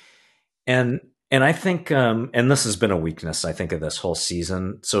sense. And I think and this has been a weakness, I think, of this whole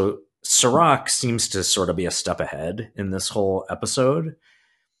season. So Sirach seems to sort of be a step ahead in this whole episode,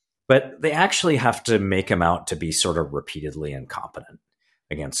 but they actually have to make him out to be sort of repeatedly incompetent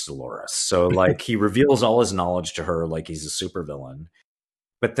against Dolores. So like he reveals all his knowledge to her like he's a supervillain,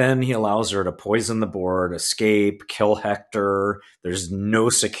 but then he allows her to poison the board, escape, kill Hector. There's no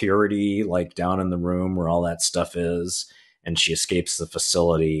security like down in the room where all that stuff is, and she escapes the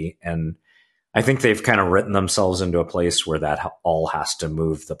facility. And I think they've kind of written themselves into a place where that all has to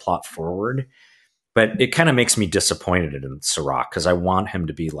move the plot forward. But it kind of makes me disappointed in Sirach because I want him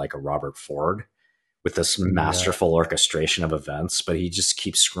to be like a Robert Ford with this masterful orchestration of events, but he just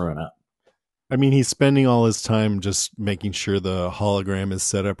keeps screwing up. I mean, he's spending all his time just making sure the hologram is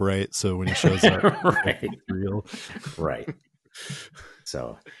set up right. So when he shows up, right. It's real. Right.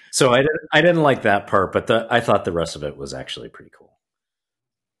 So I didn't like that part, but I thought the rest of it was actually pretty cool.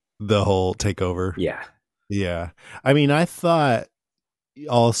 The whole takeover. Yeah. Yeah. I mean, I thought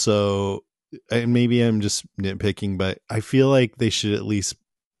also, and maybe I'm just nitpicking, but I feel like they should at least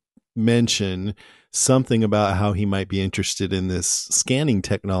mention something about how he might be interested in this scanning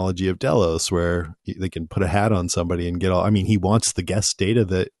technology of Delos, where they can put a hat on somebody and get all, I mean, he wants the guest data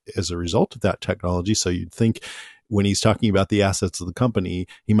that as a result of that technology. So you'd think when he's talking about the assets of the company,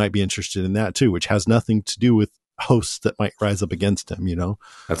 he might be interested in that too, which has nothing to do with hosts that might rise up against him,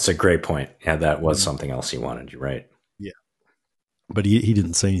 That's a great point. Yeah, that was something else he wanted. You're right. Yeah. But he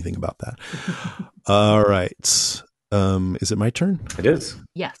didn't say anything about that. All right. Is it my turn? It is.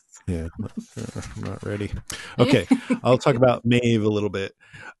 Yes. Yeah, I'm not ready. Okay, I'll talk about Maeve a little bit.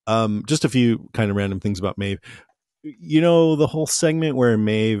 Just a few kind of random things about Maeve. You know, the whole segment where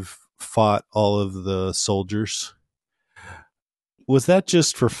Maeve fought all of the soldiers, was that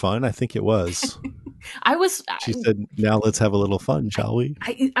just for fun? I think it was. I was She said, "Now let's have a little fun, shall we?"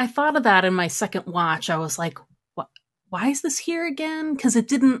 I thought of that in my second watch. I was like, what? Why is this here again? Because I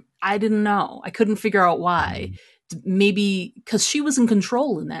didn't know. I couldn't figure out why. Maybe because she was in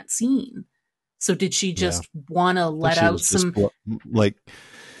control in that scene. So did she Yeah, just want to I think let she out was just some? like,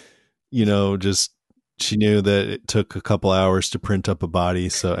 you know, just she knew that it took a couple hours to print up a body,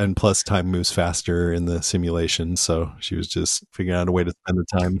 so and plus time moves faster in the simulation, so she was just figuring out a way to spend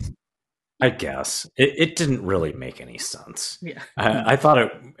the time. I guess it didn't really make any sense. Yeah. I thought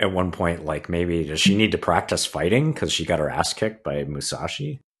at one point, like, maybe does she need to practice fighting because she got her ass kicked by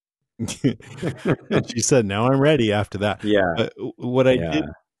Musashi? And she said, "Now I'm ready." After that, Yeah, but what I yeah, did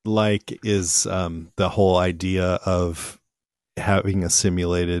like is the whole idea of having a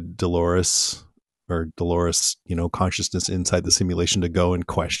simulated Dolores or Dolores, you know, consciousness inside the simulation to go and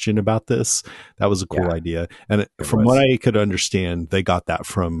question about this. That was a cool yeah. idea. And It from what was I could understand, they got that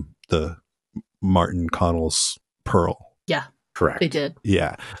from the Martin Connell's Pearl. Yeah, correct. they did.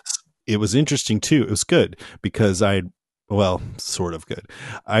 Yeah. It was interesting too. It was good because well, sort of good.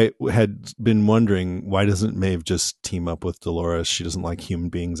 I had been wondering, why doesn't Maeve just team up with Dolores? She doesn't like human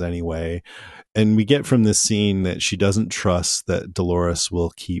beings anyway. And we get from this scene that she doesn't trust that Dolores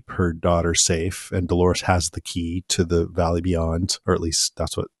will keep her daughter safe. And Dolores has the key to the Valley Beyond, or at least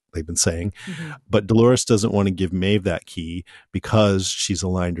that's what they've been saying. Mm-hmm. But Dolores doesn't want to give Maeve that key because she's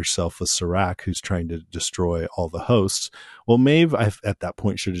aligned herself with Serac, who's trying to destroy all the hosts. Well, Maeve, at that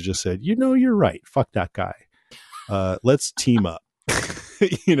point, should have just said, you know, you're right. Fuck that guy. Let's team up.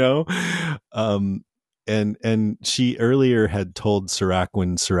 You know? And she earlier had told Serac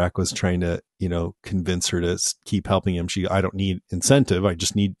when Serac was trying to, you know, convince her to keep helping him. I don't need incentive. I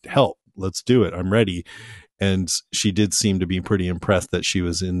just need help. Let's do it. I'm ready. And she did seem to be pretty impressed that she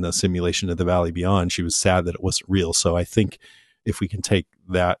was in the simulation of the Valley Beyond. She was sad that it wasn't real. So I think if we can take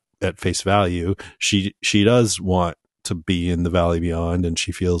that at face value, she does want to be in the Valley Beyond, and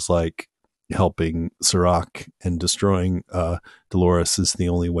she feels like helping Serac and destroying Dolores is the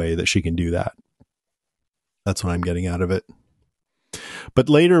only way that she can do that. That's what I'm getting out of it. But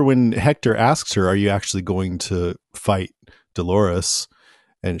later when Hector asks her, are you actually going to fight Dolores?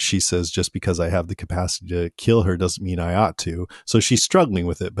 And she says, just because I have the capacity to kill her doesn't mean I ought to. So she's struggling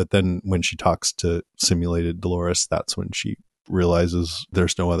with it. But then when she talks to simulated Dolores, that's when she realizes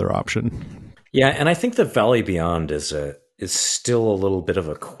there's no other option. Yeah, and I think the Valley Beyond is still a little bit of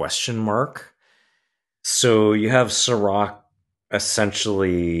a question mark. So you have Serac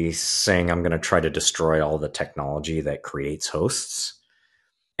essentially saying, I'm going to try to destroy all the technology that creates hosts.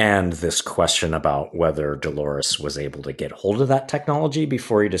 And this question about whether Dolores was able to get hold of that technology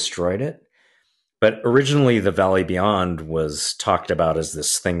before he destroyed it. But originally, the Valley Beyond was talked about as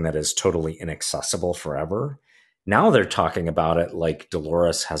this thing that is totally inaccessible forever. Now they're talking about it like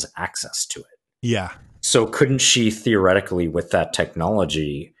Dolores has access to it. Yeah. So couldn't she theoretically, with that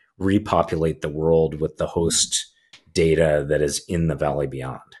technology, repopulate the world with the host data that is in the Valley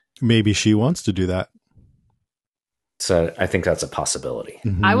Beyond? Maybe she wants to do that. So I think that's a possibility.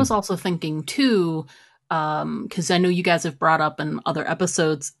 Mm-hmm. I was also thinking too, because I know you guys have brought up in other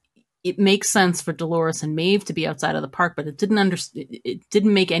episodes, it makes sense for Dolores and Maeve to be outside of the park, but it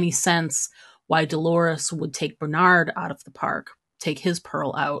didn't make any sense why Dolores would take Bernard out of the park, take his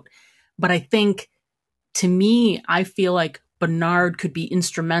Pearl out. But I think, to me, I feel like Bernard could be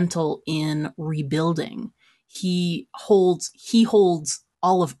instrumental in rebuilding. He holds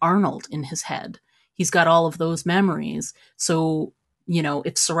all of Arnold in his head. He's got all of those memories. So, you know,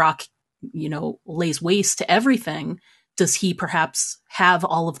 if Serac, you know, lays waste to everything, does he perhaps have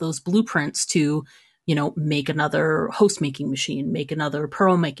all of those blueprints to, you know, make another host making machine, make another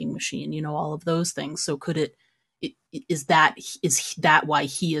Pearl making machine, you know, all of those things. So is that why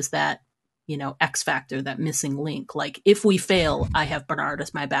he is that, you know, X factor, that missing link? Like, if we fail, I have Bernard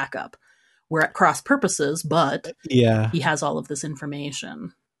as my backup. We're at cross purposes, but yeah, he has all of this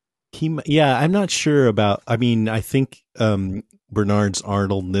information. I'm not sure about, I mean, I think Bernard's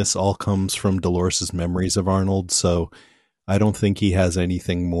Arnoldness all comes from Dolores's memories of Arnold. So I don't think he has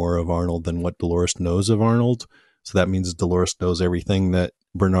anything more of Arnold than what Dolores knows of Arnold. So that means Dolores knows everything that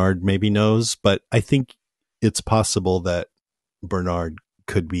Bernard maybe knows. But I think it's possible that Bernard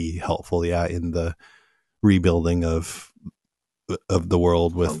could be helpful, in the rebuilding of the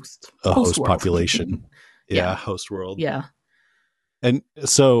world with a host world. population. Yeah. Host world. Yeah. And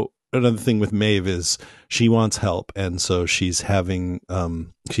so another thing with Maeve is she wants help, and so she's having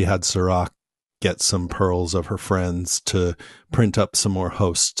she had Sirach get some pearls of her friends to print up some more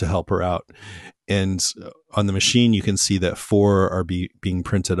hosts to help her out. And on the machine, you can see that 4 are being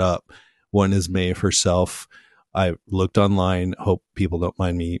printed up. One is Maeve herself. I looked online. Hope people don't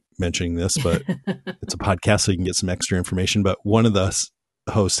mind me mentioning this, but it's a podcast, so you can get some extra information. But one of the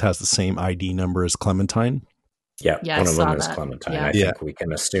hosts has the same ID number as Clementine. Yeah, Yeah, one I of saw them is that. Clementine. Yeah. I think we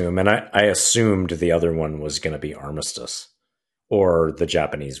can assume. And I assumed the other one was going to be Armistice or the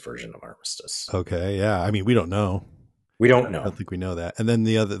Japanese version of Armistice. Okay, yeah. I mean, we don't know. We don't I know. don't think we know that. And then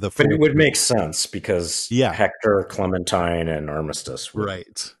the But fourth, it would make sense because Yeah. Hector, Clementine, and Armistice.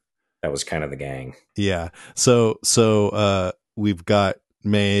 right. That was kind of the gang. Yeah. So we've got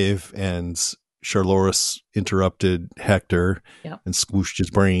Maeve and Charloris interrupted Hector Yep. and squooshed his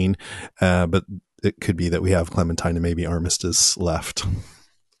brain. But it could be that we have Clementine and maybe Armistice left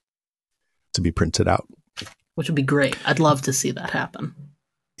to be printed out. Which would be great. I'd love to see that happen.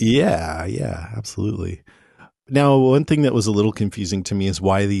 Yeah, absolutely. Now, one thing that was a little confusing to me is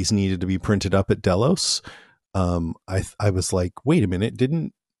why these needed to be printed up at Delos. I was like, wait a minute,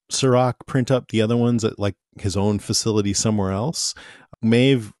 didn't Sirach print up the other ones at like his own facility somewhere else?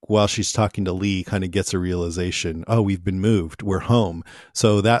 Maeve, while she's talking to Lee, kind of gets a realization, oh, we've been moved, we're home.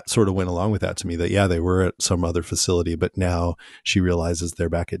 So that sort of went along with that to me, that yeah, they were at some other facility, but now she realizes they're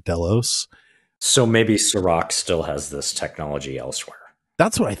back at Delos. So maybe Sirach still has this technology elsewhere.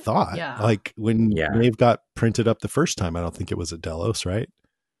 That's what I thought. Yeah. Like when Yeah. Maeve got printed up the first time, I don't think it was at Delos, right?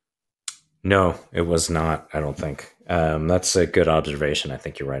 No, it was not, I don't think. That's a good observation. I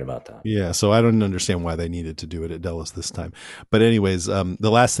think you're right about that. Yeah, so I don't understand why they needed to do it at Delos this time. But anyways, the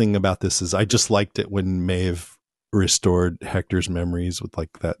last thing about this is I just liked it when Maeve restored Hector's memories with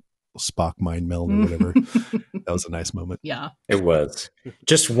like that Spock mind meld or whatever. That was a nice moment. Yeah. It was.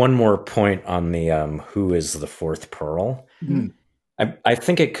 Just one more point on the who is the fourth pearl. Hmm. I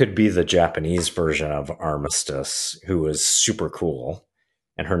think it could be the Japanese version of Armistice, who was super cool.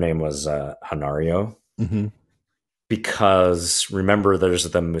 And her name was Hanario. Mm-hmm. Because remember, there's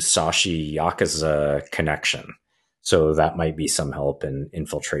the Musashi Yakuza connection. So that might be some help in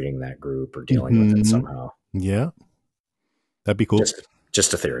infiltrating that group or dealing with it somehow. Yeah. That'd be cool.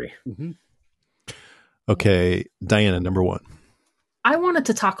 Just a theory. Mm-hmm. Okay, Diana, number 1. I wanted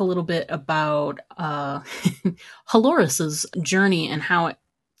to talk a little bit about Haloris's journey and how it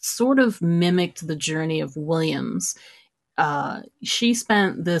sort of mimicked the journey of Williams. She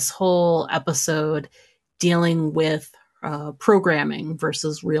spent this whole episode dealing with programming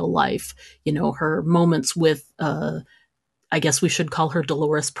versus real life. You know, her moments with, I guess we should call her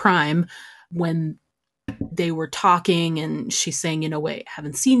Dolores Prime, when they were talking and she's saying, you know, wait,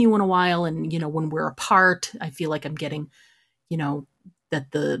 haven't seen you in a while. And, you know, when we're apart, I feel like I'm getting, you know,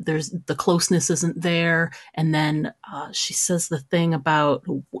 that the closeness isn't there. And then she says the thing about,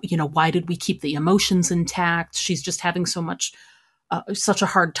 you know, why did we keep the emotions intact? She's just having such a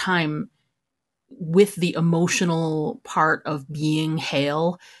hard time with the emotional part of being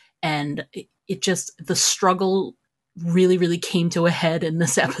Hale. And it just, the struggle really, really came to a head in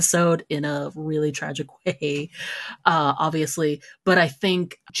this episode in a really tragic way, obviously. But I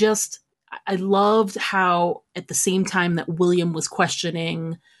think I loved how at the same time that William was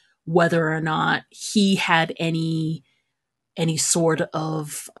questioning whether or not he had any sort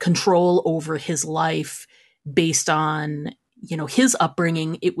of control over his life based on, you know, his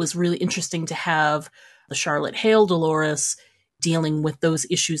upbringing, it was really interesting to have the Charlotte Hale Dolores dealing with those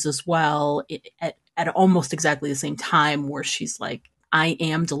issues as well at almost exactly the same time, where she's like, I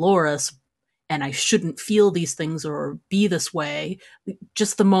am Dolores and I shouldn't feel these things or be this way.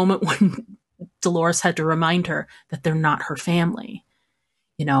 Just the moment when Dolores had to remind her that they're not her family.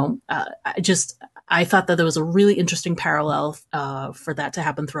 You know, I thought that there was a really interesting parallel for that to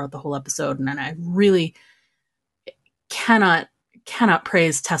happen throughout the whole episode. And I really cannot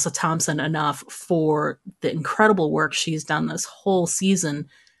praise Tessa Thompson enough for the incredible work she's done this whole season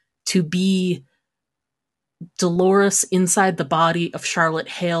to be Dolores inside the body of Charlotte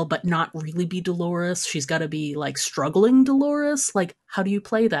Hale, but not really be Dolores. She's got to be like struggling Dolores. Like, how do you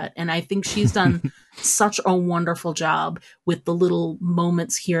play that? And I think she's done such a wonderful job with the little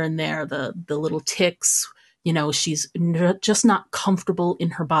moments here and there, the little ticks. You know, she's just not comfortable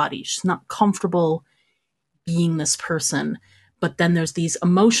in her body. She's not comfortable being this person. But then there's these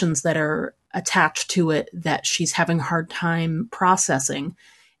emotions that are attached to it that she's having a hard time processing.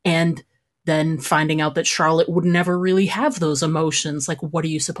 And then finding out that Charlotte would never really have those emotions. Like, what are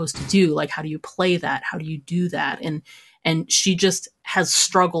you supposed to do? Like, how do you play that? How do you do that? And she just has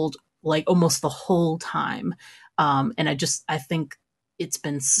struggled like almost the whole time. And I think it's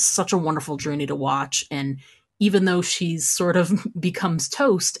been such a wonderful journey to watch. And even though she's sort of becomes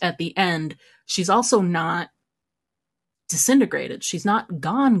toast at the end, she's also not disintegrated. She's not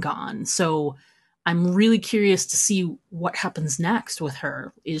gone. So I'm really curious to see what happens next with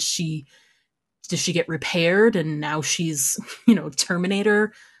her. Does she get repaired and now she's,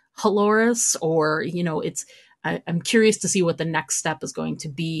 Terminator Halloris? Or, I'm curious to see what the next step is going to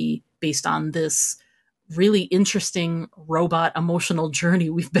be based on this really interesting robot emotional journey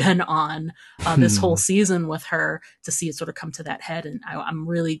we've been on this whole season with her, to see it sort of come to that head. And I'm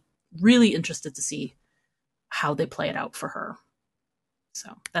really, really interested to see how they play it out for her. So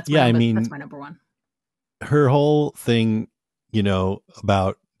that's my number one. Her whole thing,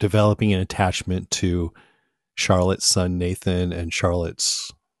 about developing an attachment to Charlotte's son, Nathan, and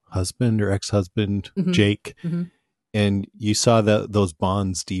Charlotte's husband or ex-husband, Jake. Mm-hmm. And you saw those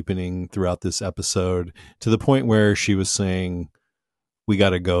bonds deepening throughout this episode to the point where she was saying, we got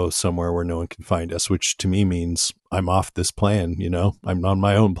to go somewhere where no one can find us, which to me means I'm off this plan. I'm on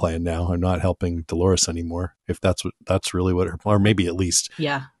my own plan now. I'm not helping Dolores anymore. If that's really what or maybe at least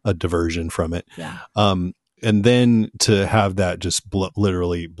a diversion from it. Yeah. And then to have that just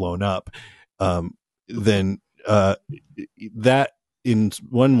literally blown up, then that in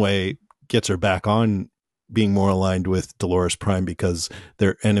one way gets her back on being more aligned with Dolores Prime, because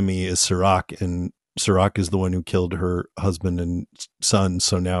their enemy is Serac, and Serac is the one who killed her husband and son.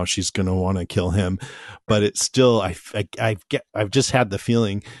 So now she's going to want to kill him. But it's still, I've just had the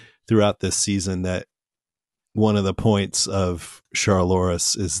feeling throughout this season that one of the points of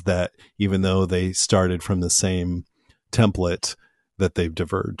Charloris is that even though they started from the same template, that they've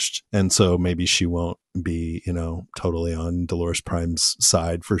diverged. And so maybe she won't be, totally on Dolores Prime's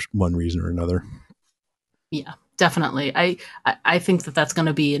side for one reason or another. Yeah, definitely. I think that that's going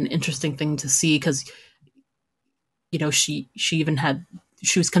to be an interesting thing to see, because, she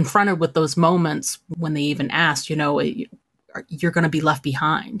was confronted with those moments when they even asked, you're going to be left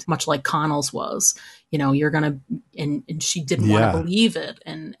behind, much like Connell's was, you're going to, and she didn't want to believe it.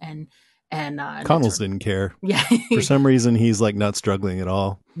 And Connell's didn't care. Yeah. For some reason, he's like not struggling at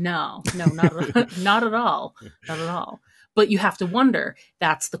all. No, not at all. Not at all. But you have to wonder,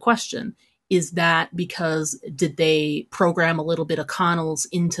 that's the question. Is that because did they program a little bit of Connell's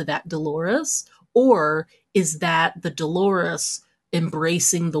into that Dolores? Or is that the Dolores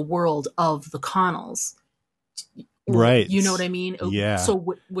embracing the world of the Connells? Right. You know what I mean? Yeah.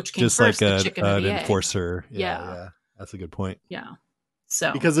 So which came just first, like the chicken or an the egg? enforcer. Yeah. That's a good point. Yeah.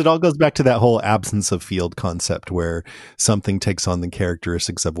 So because it all goes back to that whole absence of field concept where something takes on the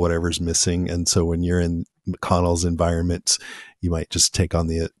characteristics of whatever's missing. And so when you're in Connell's environment, you might just take on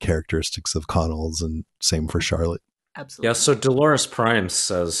the characteristics of Connell's, and same for Charlotte. Absolutely. Yeah. So Dolores Prime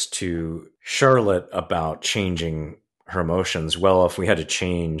says to Charlotte about changing her emotions, well, if we had to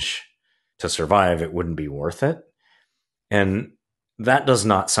change to survive, it wouldn't be worth it. And that does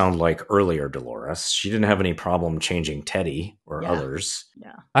not sound like earlier Dolores. She didn't have any problem changing Teddy or others.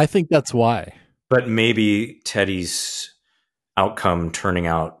 Yeah. I think that's why. But maybe Teddy's outcome turning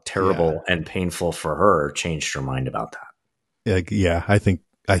out terrible and painful for her changed her mind about that. Yeah, I think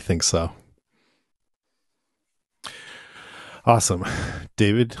so. Awesome.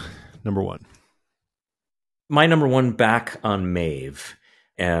 David, number one. My number one, back on Maeve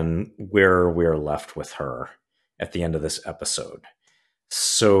and where we're left with her at the end of this episode.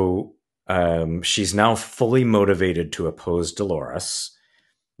 So she's now fully motivated to oppose Dolores,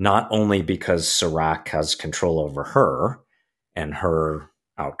 not only because Serac has control over her and her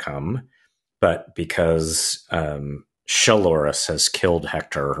outcome, but because Shaloris has killed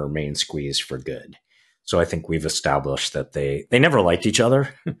Hector, her main squeeze, for good. So I think we've established that they never liked each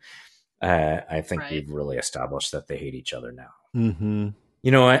other. I think we've really established that they hate each other now. Mm-hmm.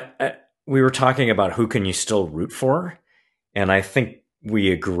 We were talking about who can you still root for, and I think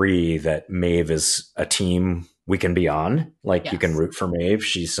we agree that Maeve is a team we can be on. Like, you can root for Maeve.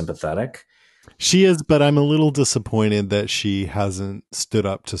 She's sympathetic. She is, but I'm a little disappointed that she hasn't stood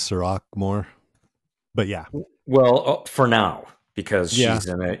up to Serac more. But yeah. Well, for now, because she's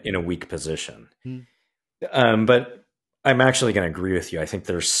in a weak position. But I'm actually going to agree with you. I think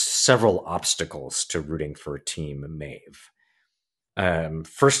there's several obstacles to rooting for Team Maeve.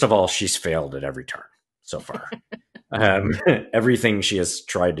 First of all, she's failed at every turn so far. Everything she has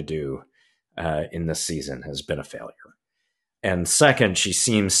tried to do in this season has been a failure. And second, she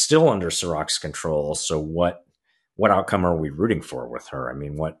seems still under Serac's control. So what outcome are we rooting for with her? I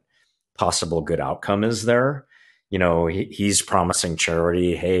mean, what possible good outcome is there? He's promising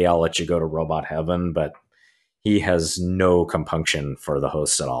Charity, hey, I'll let you go to robot heaven, but he has no compunction for the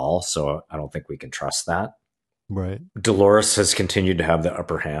hosts at all. So I don't think we can trust that. Right. Dolores has continued to have the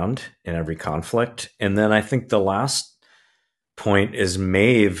upper hand in every conflict. And then I think the last point is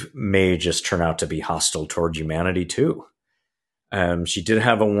Maeve may just turn out to be hostile toward humanity too. She did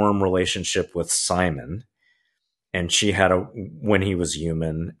have a warm relationship with Simon, and she had when he was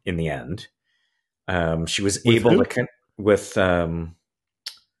human in the end. She was With able who? to with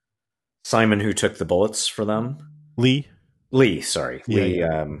Simon, who took the bullets for them. Lee. Sorry, Yeah, Lee.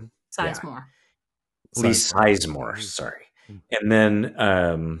 yeah. Sizemore. Lee Sizemore. Sorry, and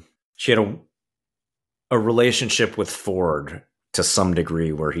then she had a relationship with Ford to some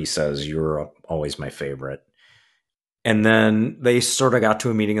degree, where he says, "You're always my favorite." And then they sort of got to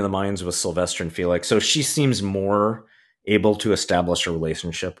a meeting of the minds with Sylvester and Felix. So she seems more able to establish a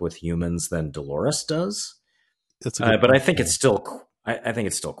relationship with humans than Dolores does. That's a good but I point. think it's still, I think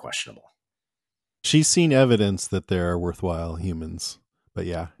it's still questionable. She's seen evidence that there are worthwhile humans, but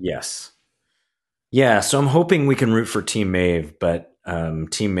yeah. Yes. Yeah. So I'm hoping we can root for Team Maeve, but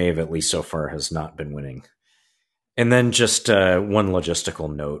Team Maeve, at least so far, has not been winning. And then just one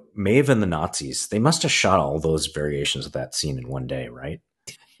logistical note. Maeve and the Nazis, they must have shot all those variations of that scene in one day, right?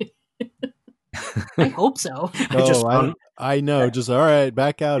 I hope so. I know. Just all right,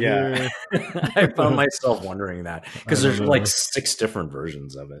 back out here. I found myself wondering that because there's like 6 different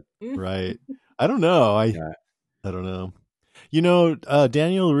versions of it. Right. I don't know. I don't know. You know,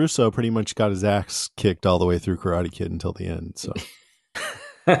 Daniel Russo pretty much got his ass kicked all the way through Karate Kid until the end. So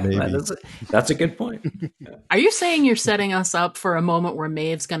maybe that's a good point. Are you saying you're setting us up for a moment where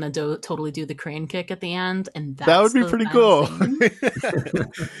Maeve's going to totally do the crane kick at the end? And that would be pretty cool.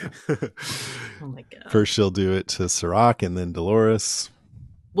 Oh my God. First she'll do it to Sirach and then Dolores.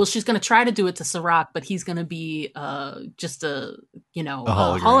 Well, she's going to try to do it to Sirach, but he's going to be just a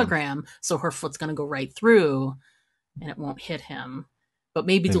hologram. So her foot's going to go right through and it won't hit him. But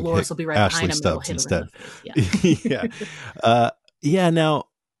maybe Dolores will be right Ashley behind him. Stubbs instead. Yeah. Yeah. Now,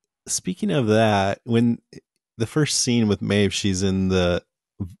 speaking of that, when the first scene with Maeve, she's in the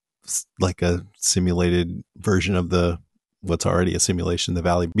like a simulated version of what's already a simulation, the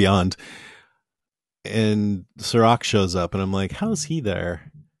Valley Beyond, and Sirach shows up, and I'm like, how's he there?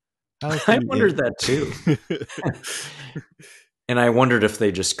 I wondered that too. And I wondered if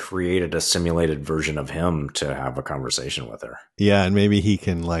they just created a simulated version of him to have a conversation with her. Yeah, and maybe he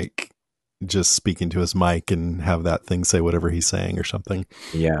can like just speak into his mic and have that thing say whatever he's saying or something.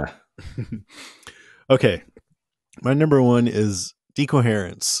 Yeah. Okay. My number 1 is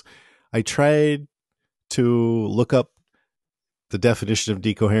decoherence. I tried to look up the definition of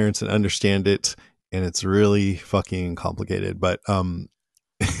decoherence and understand it, and it's really fucking complicated. But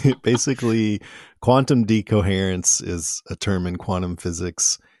basically, quantum decoherence is a term in quantum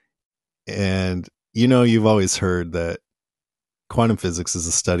physics. And, you know, you've always heard that quantum physics is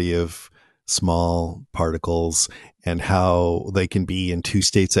a study of small particles and how they can be in 2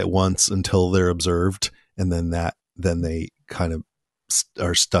 states at once until they're observed. And then they kind of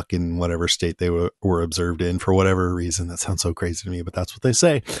are stuck in whatever state they were observed in for whatever reason. That sounds so crazy to me, but that's what they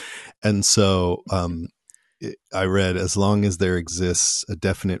say. And so, I read, as long as there exists a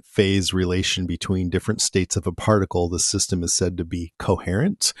definite phase relation between different states of a particle, the system is said to be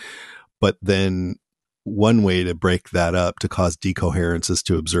coherent. But then one way to break that up to cause decoherence is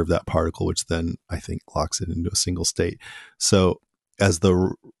to observe that particle, which then I think locks it into a single state. So as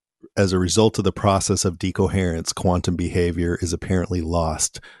a result of the process of decoherence, quantum behavior is apparently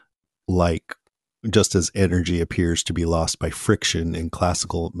lost, like just as energy appears to be lost by friction in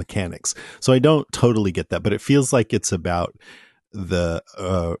classical mechanics. So I don't totally get that, but it feels like it's about the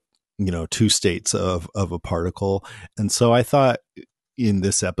 2 states of a particle. And so I thought in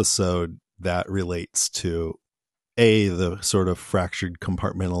this episode that relates to the sort of fractured,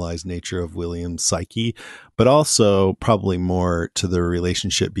 compartmentalized nature of William's psyche, but also probably more to the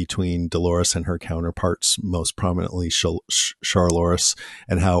relationship between Dolores and her counterparts, most prominently Charloris,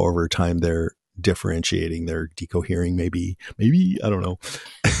 and how over time they're differentiating, they're decohering, maybe, I don't know.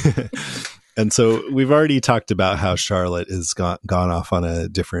 And so we've already talked about how Charlotte has gone off on a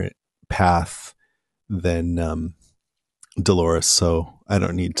different path than Dolores, so I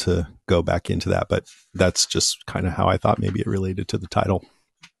don't need to go back into that, but that's just kind of how I thought maybe it related to the title.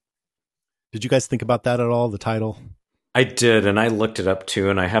 Did you guys think about that at all, the title? I did, and I looked it up too,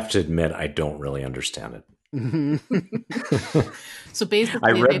 and I have to admit I don't really understand it. So basically,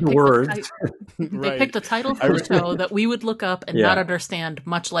 I read the words. They picked a title for the show that we would look up and not understand,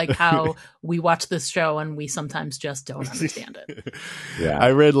 much like how we watch this show and we sometimes just don't understand it. Yeah,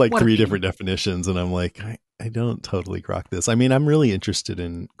 I read like 3 different definitions, and I'm like, I don't totally grok this. I mean, I'm really interested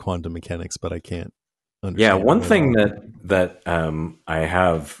in quantum mechanics, but I can't understand. Yeah, one thing that I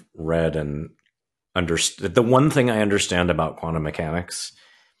have read and understand. The one thing I understand about quantum mechanics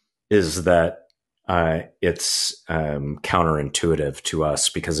is that it's counterintuitive to us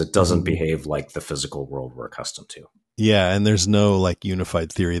because it doesn't behave like the physical world we're accustomed to. Yeah, and there's no like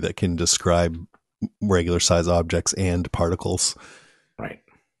unified theory that can describe regular size objects and particles Right.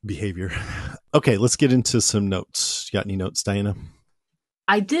 behavior. Okay, let's get into some notes. You got any notes, Diana?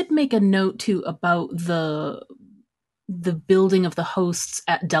 I did make a note too about the building of the hosts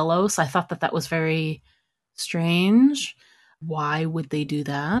at Delos. I thought that was very strange. Why would they do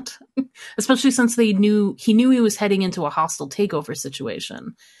that? Especially since he knew he was heading into a hostile takeover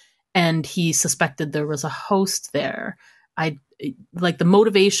situation, and he suspected there was a host there. I like the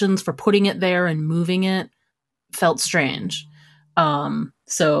motivations for putting it there and moving it felt strange.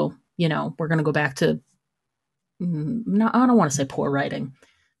 So we're gonna go back to no, I don't want to say poor writing.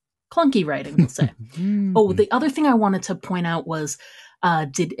 Clunky writing, we'll say. Oh, the other thing I wanted to point out was,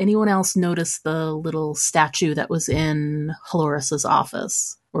 did anyone else notice the little statue that was in Haloris's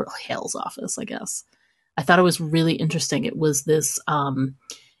office, or Hale's office, I guess? I thought it was really interesting. It was this,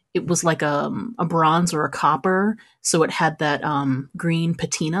 it was like a bronze or a copper, so it had that green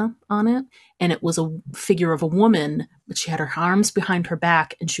patina on it, and it was a figure of a woman, but she had her arms behind her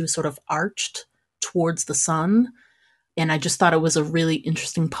back, and she was sort of arched towards the sun. And I just thought it was a really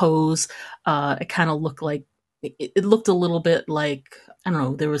interesting pose. It kind of looked like, it looked a little bit like, I don't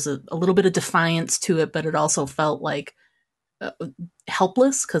know, there was a little bit of defiance to it, but it also felt like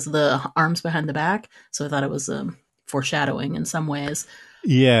helpless because of the arms behind the back. So I thought it was foreshadowing in some ways.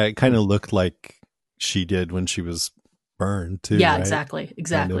 Yeah, it kind of looked like she did when she was burned too. Yeah, right? exactly.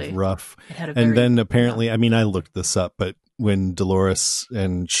 Kind of rough. It had a And very, then apparently, I mean, I looked this up, but when Dolores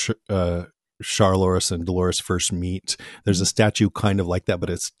and Charloris and Dolores first meet, there's a statue kind of like that, but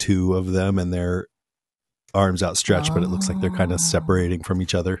it's two of them and their arms outstretched, but it looks like they're kind of separating from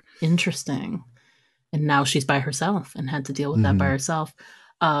each other. Interesting. And now she's by herself and had to deal with that by herself.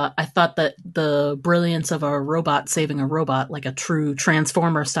 I thought that the brilliance of a robot saving a robot, like a true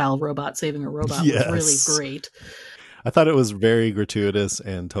Transformer style robot saving a robot, was really great. I thought it was very gratuitous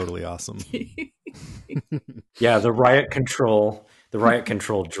and totally awesome. Yeah, the riot control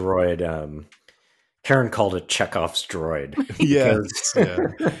droid. Karen called it Chekhov's droid.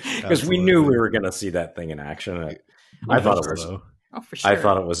 Because we knew we were going to see that thing in action. I thought it was. Oh, for sure. I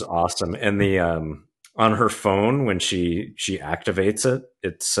thought it was awesome. And the on her phone when she activates it,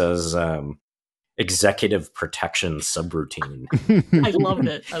 it says executive protection subroutine. I loved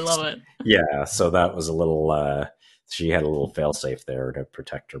it. I love it. Yeah, so that was a little. She had a little failsafe there to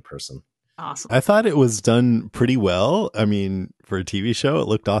protect her person. Awesome. I thought it was done pretty well. I mean, for a TV show, it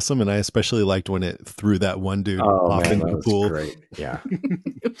looked awesome, and I especially liked when it threw that one dude off into the pool. Great. Yeah,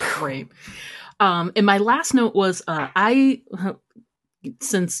 great. And my last note was,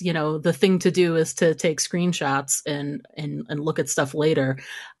 since the thing to do is to take screenshots and look at stuff later,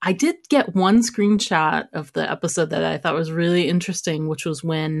 I did get one screenshot of the episode that I thought was really interesting, which was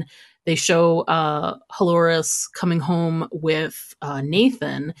when they show Haloris coming home with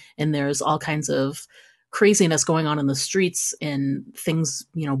Nathan, and there's all kinds of craziness going on in the streets and things,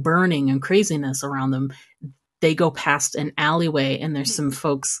 burning and craziness around them. They go past an alleyway and there's some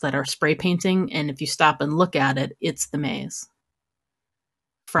folks that are spray painting. And if you stop and look at it, it's the maze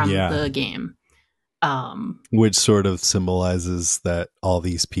from the game. Which sort of symbolizes that all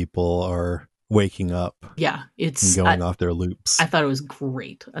these people are waking up. Yeah, it's going off their loops. I thought it was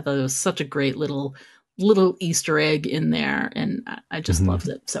great. I thought it was such a great little Easter egg in there, and I just loved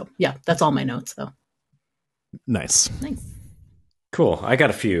it. So yeah, that's all my notes though. Nice. Cool. I got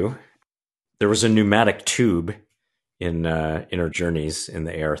a few. There was a pneumatic tube in Inner Journeys in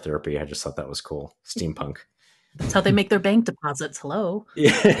the AR therapy. I just thought that was cool. Steampunk. That's how they make their bank deposits. Hello.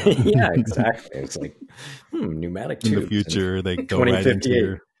 Yeah, exactly. It's like pneumatic tube. In the future, they go right into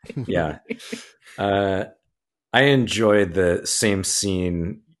your... Yeah. I enjoyed the same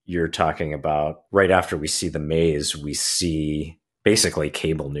scene you're talking about. Right after we see the maze, we see basically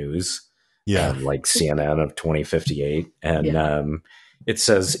cable news. Yeah. Like CNN of 2058. And it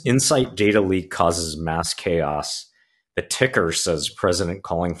says, Insight data leak causes mass chaos. The ticker says president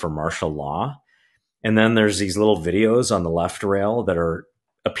calling for martial law. And then there's these little videos on the left rail that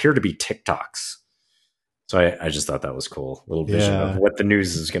appear to be TikToks. So I just thought that was cool. Little vision of what the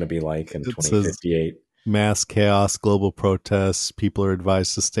news is going to be like in 2058. Mass chaos, global protests, people are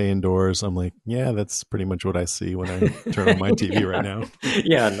advised to stay indoors. I'm like, yeah, that's pretty much what I see when I turn on my TV right now.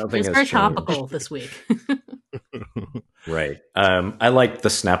 Yeah, nothing it's has very changed. topical this week. Right. I liked the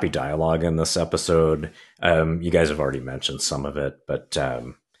snappy dialogue in this episode. You guys have already mentioned some of it, but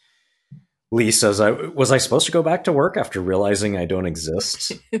Lee says, was I supposed to go back to work after realizing I don't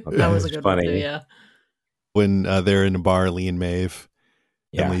exist?" That was a good one too, yeah. When they're in a bar, Lee and Maeve,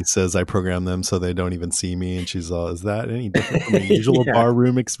 and Yeah. Lee says, "I programmed them so they don't even see me," and she's all, "Is that any different from a usual bar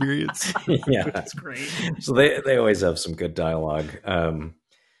room experience?" Yeah. That's great. So they always have some good dialogue.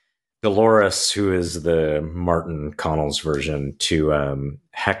 Dolores, who is the Martin Connell's version to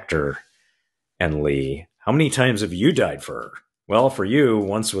Hector and Lee, "How many times have you died for her?" "Well, for you,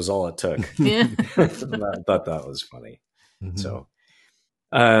 once was all it took." Yeah. I thought that was funny. Mhm. So,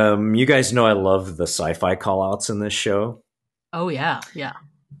 you guys know I love the sci-fi call-outs in this show. Oh yeah, yeah.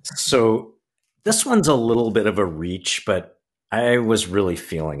 So this one's a little bit of a reach, but I was really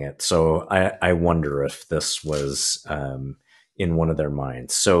feeling it. So I wonder if this was in one of their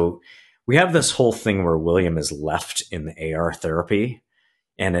minds. So we have this whole thing where William is left in the AR therapy,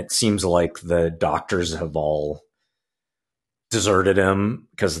 and it seems like the doctors have all deserted him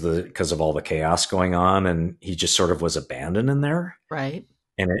because of all the chaos going on, and he just sort of was abandoned in there. Right.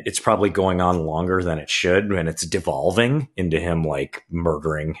 And it's probably going on longer than it should, and it's devolving into him like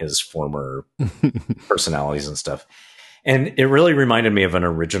murdering his former personalities and stuff. And it really reminded me of an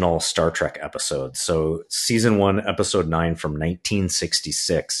original Star Trek episode. So season 1, episode 9 from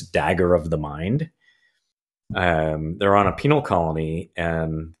 1966, Dagger of the Mind. They're on a penal colony,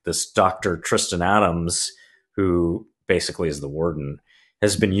 and this Dr. Tristan Adams, who basically is the warden,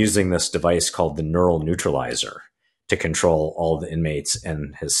 has been using this device called the neural neutralizer to control all the inmates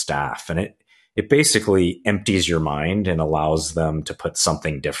and his staff. And it basically empties your mind and allows them to put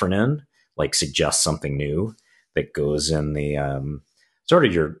something different in, like suggest something new that goes in the sort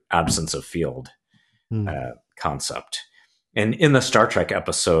of your absence of field concept. And in the Star Trek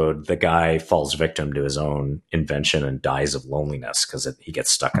episode, the guy falls victim to his own invention and dies of loneliness because he gets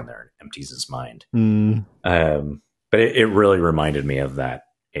stuck in there and empties his mind. But it really reminded me of that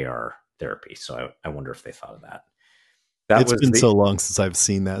AR therapy. So I wonder if they thought of that. It's been so long since I've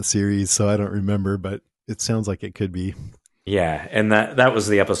seen that series, so I don't remember, but it sounds like it could be. Yeah, and that was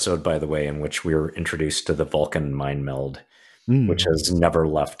the episode, by the way, in which we were introduced to the Vulcan mind meld, which has never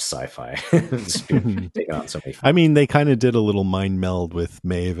left sci-fi. Taken on so many. I mean, they kind of did a little mind meld with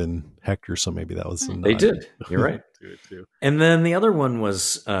Maeve and Hector, so maybe that was they did. You're right. Too. And then the other one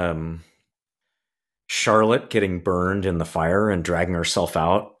was Charlotte getting burned in the fire and dragging herself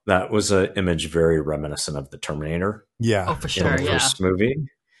out. That was an image very reminiscent of the Terminator. Yeah. Oh, for sure. In the first movie.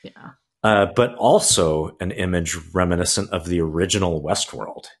 Yeah. But also an image reminiscent of the original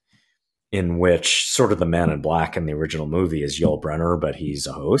Westworld, in which sort of the man in black in the original movie is Yul Brynner, but he's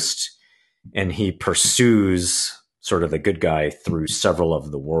a host. And he pursues sort of the good guy through several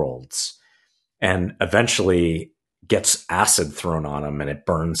of the worlds and eventually gets acid thrown on him and it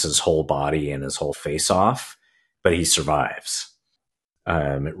burns his whole body and his whole face off, but he survives.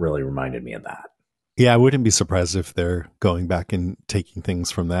 It really reminded me of that. Yeah, I wouldn't be surprised if they're going back and taking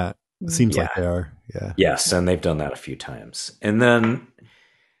things from that. It seems like they are. Yeah. Yes, and they've done that a few times. And then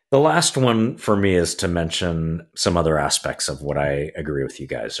the last one for me is to mention some other aspects of what I agree with you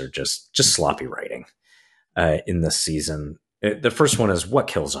guys are just sloppy writing in this season. The first one is what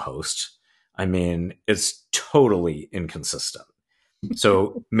kills a host. I mean, it's totally inconsistent.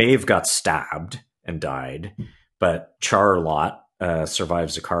 So Maeve got stabbed and died, but Charlotte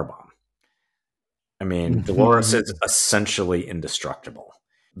survives a car bomb. I mean, Dolores is essentially indestructible.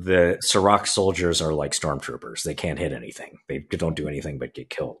 The Serac soldiers are like stormtroopers. They can't hit anything. They don't do anything but get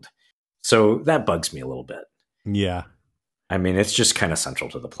killed. So that bugs me a little bit. Yeah. I mean, it's just kind of central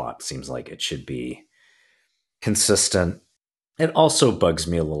to the plot. Seems like it should be consistent. It also bugs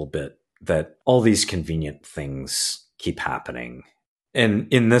me a little bit that all these convenient things keep happening. And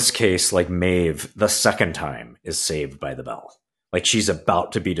in this case, like Maeve, the second time is saved by the bell. Like she's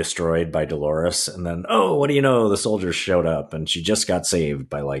about to be destroyed by Dolores, and then, oh, what do you know? The soldiers showed up, and she just got saved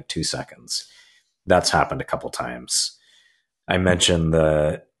by like 2 seconds. That's happened a couple times. I mentioned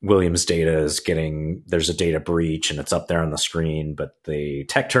the Williams data there's a data breach, and it's up there on the screen, but the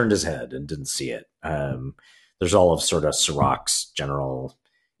tech turned his head and didn't see it. There's all of sort of Serac's general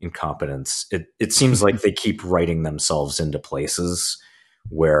incompetence. It seems like they keep writing themselves into places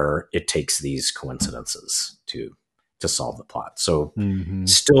where it takes these coincidences to solve the plot. So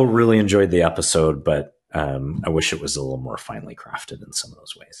still really enjoyed the episode, but I wish it was a little more finely crafted in some of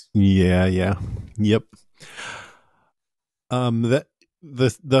those ways. Yeah. Yep. That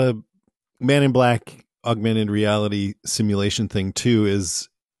the Man in Black augmented reality simulation thing too is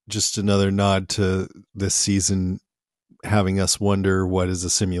just another nod to this season having us wonder what is a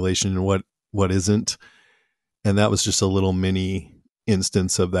simulation and what isn't. And that was just a little mini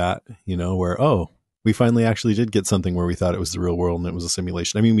instance of that, where, oh, we finally actually did get something where we thought it was the real world and it was a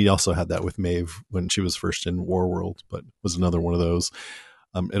simulation. I mean, we also had that with Maeve when she was first in Warworld, but it was another one of those.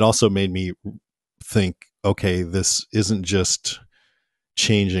 It also made me think, okay, this isn't just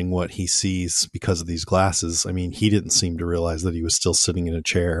changing what he sees because of these glasses. I mean, he didn't seem to realize that he was still sitting in a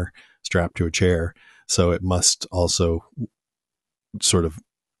chair, strapped to a chair. So it must also sort of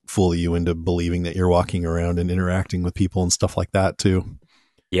fool you into believing that you're walking around and interacting with people and stuff like that too.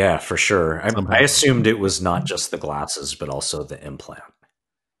 Yeah, for sure. Somehow. I assumed it was not just the glasses, but also the implant.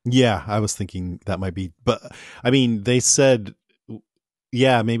 Yeah, I was thinking that might be, but I mean, they said,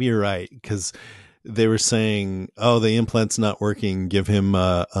 yeah, maybe you're right, because they were saying, oh, the implant's not working, give him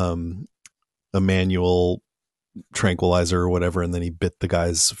a manual tranquilizer or whatever, and then he bit the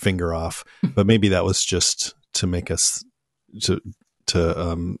guy's finger off. But maybe that was just to make us to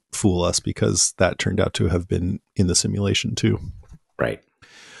fool us, because that turned out to have been in the simulation too. Right.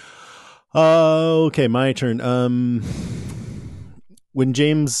 Okay, my turn. When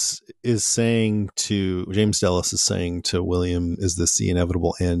James Dallas is saying to William, is this the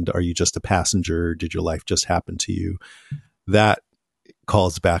inevitable end? Are you just a passenger? Did your life just happen to you? That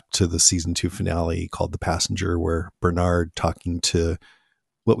calls back to the season 2 finale called The Passenger, where Bernard, talking to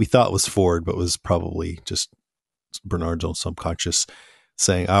what we thought was Ford, but was probably just Bernard's own subconscious,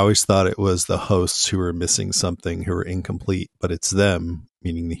 saying, I always thought it was the hosts who were missing something, who were incomplete, but it's them,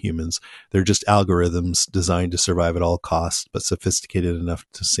 meaning the humans. They're just algorithms designed to survive at all costs, but sophisticated enough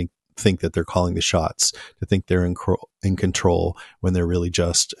to think that they're calling the shots, to think they're in control when they're really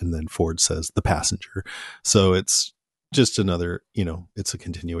just, and then Ford says, the passenger. So it's just another, it's a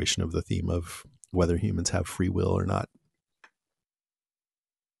continuation of the theme of whether humans have free will or not.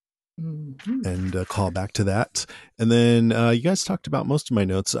 And a call back to that. And then you guys talked about most of my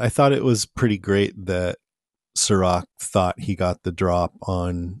notes. I thought it was pretty great that Sirach thought he got the drop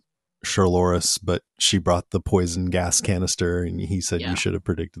on Charloris, but she brought the poison gas canister, and he said, you should have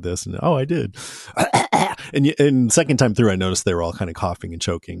predicted this. And I did. And second time through, I noticed they were all kind of coughing and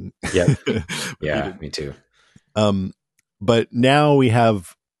choking. Yeah. Yeah, me too. But now we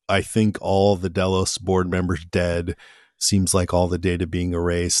have, I think, all the Delos board members dead. Seems like all the data being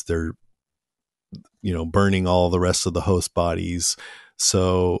erased. They're, burning all the rest of the host bodies.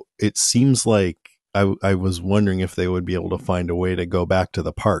 So it seems like I was wondering if they would be able to find a way to go back to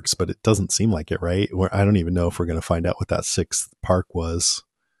the parks, but it doesn't seem like it, right? I don't even know if we're going to find out what that 6th park was.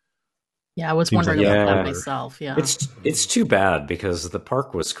 Yeah, I was Seems wondering like about that myself. Yeah, it's too bad, because the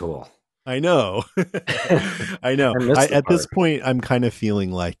park was cool. I know. I know. At this point, I'm kind of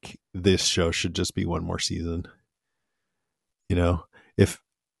feeling like this show should just be one more season.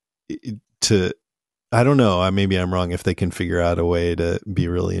 I don't know. Maybe I'm wrong, if they can figure out a way to be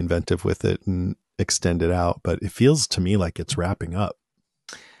really inventive with it and extend it out, but it feels to me like it's wrapping up.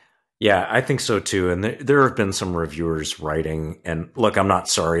 Yeah, I think so too. And there have been some reviewers writing, and look, I'm not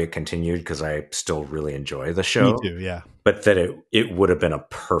sorry it continued, because I still really enjoy the show. Me too, yeah. But that it would have been a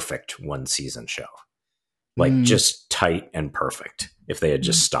perfect 1-season show. Like just tight and perfect if they had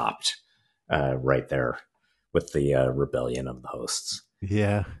just stopped right there with the rebellion of the hosts.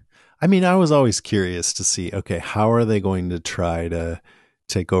 Yeah. I mean, I was always curious to see, okay, how are they going to try to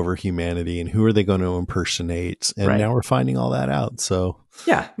take over humanity, and who are they going to impersonate? And now we're finding all that out. So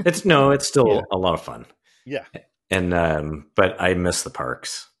yeah, it's still a lot of fun. Yeah. And but I miss the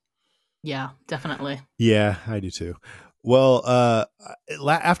parks. Yeah, definitely. Yeah, I do too. Well,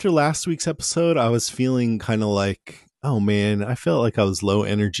 after last week's episode, I was feeling kind of like, oh man, I felt like I was low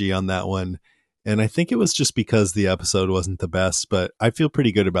energy on that one. And I think it was just because the episode wasn't the best, but I feel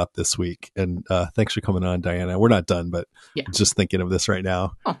pretty good about this week. And thanks for coming on, Diana. We're not done, but just thinking of this right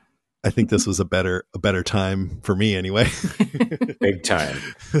now. Oh. I think this was a better time for me anyway. Big time.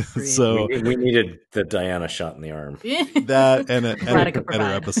 So we needed the Diana shot in the arm. That and a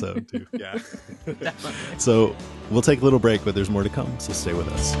better episode too. Yeah. Definitely. So we'll take a little break, but there's more to come. So stay with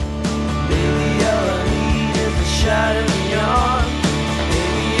us. Baby, all I need is a shot in the arm.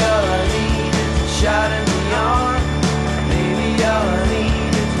 Baby, all I need is a shot in the arm. Baby, all I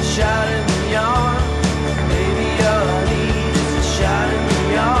need is a shot in the arm. Baby, all I need is a shot in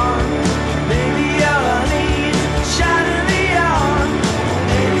the arm. Baby, all I need is a shot in the arm.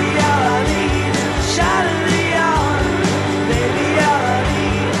 Baby, all I need is a shot in the arm. Baby, all I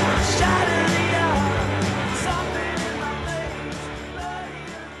need is a shot in the arm. Something in my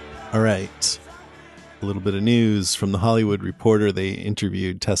face. All right. A little bit of news from the Hollywood Reporter. They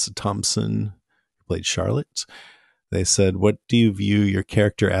interviewed Tessa Thompson, who played Charlotte. They said, what do you view your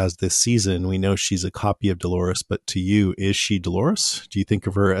character as this season? We know she's a copy of Dolores, but to you, is she Dolores? Do you think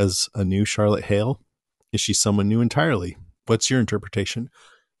of her as a new Charlotte Hale? Is she someone new entirely? What's your interpretation?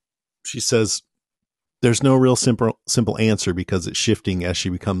 She says, There's no real simple answer because it's shifting as she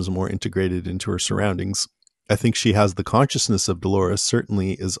becomes more integrated into her surroundings. I think she has the consciousness of Dolores,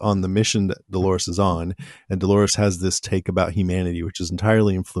 certainly is on the mission that Dolores is on, and Dolores has this take about humanity, which is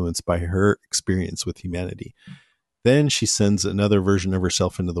entirely influenced by her experience with humanity. Then she sends another version of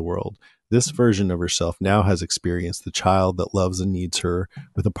herself into the world. This version of herself now has experienced the child that loves and needs her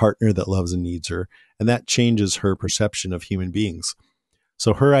with a partner that loves and needs her, and that changes her perception of human beings.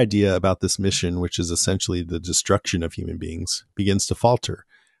 So her idea about this mission, which is essentially the destruction of human beings, begins to falter.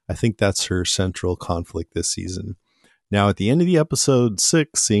 I think that's her central conflict this season. Now, at the end of the episode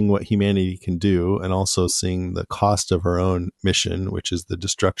 6, seeing what humanity can do and also seeing the cost of her own mission, which is the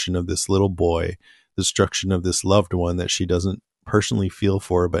destruction of this little boy, the destruction of this loved one that she doesn't personally feel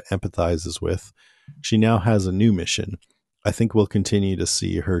for but empathizes with, she now has a new mission. I think we'll continue to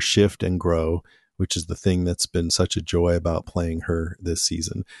see her shift and grow, which is the thing that's been such a joy about playing her this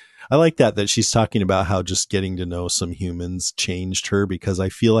season. I like that she's talking about how just getting to know some humans changed her, because I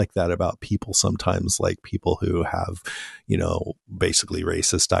feel like that about people sometimes, like people who have, basically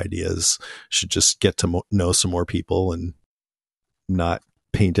racist ideas should just get to know some more people and not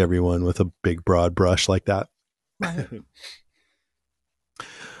paint everyone with a big broad brush like that. Right.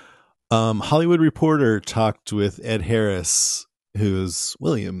 Hollywood Reporter talked with Ed Harris, who's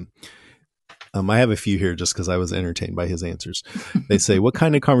William. I have a few here just because I was entertained by his answers. They say, what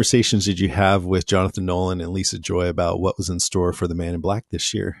kind of conversations did you have with Jonathan Nolan and Lisa Joy about what was in store for The Man in Black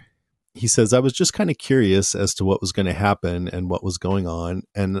this year? He says, I was just kind of curious as to what was going to happen and what was going on,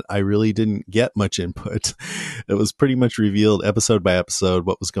 and I really didn't get much input. It was pretty much revealed episode by episode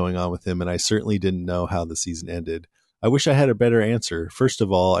what was going on with him, and I certainly didn't know how the season ended. I wish I had a better answer. First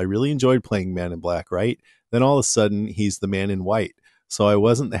of all, I really enjoyed playing Man in Black, right? Then all of a sudden, he's the Man in White. So I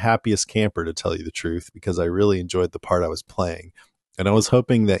wasn't the happiest camper, to tell you the truth, because I really enjoyed the part I was playing. And I was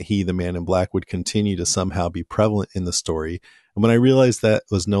hoping that he, the Man in Black, would continue to somehow be prevalent in the story. And when I realized that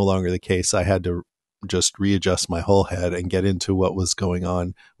was no longer the case, I had to just readjust my whole head and get into what was going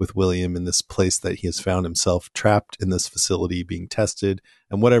on with William in this place that he has found himself trapped in this facility being tested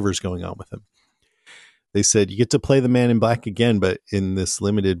and whatever's going on with him. They said, you get to play the Man in Black again, but in this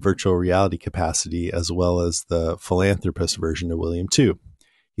limited virtual reality capacity, as well as the philanthropist version of William too.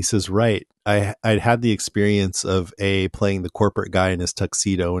 He says, right, I'd had the experience of playing the corporate guy in his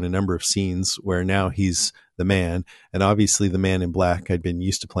tuxedo in a number of scenes where now he's the man, and obviously the Man in Black, I'd been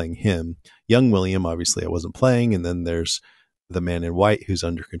used to playing him. Young William, obviously I wasn't playing, and then there's the Man in White who's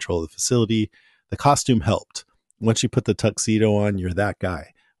under control of the facility. The costume helped. Once you put the tuxedo on, you're that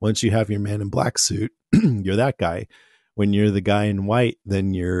guy. Once you have your Man in Black suit, you're that guy. When you're the guy in white,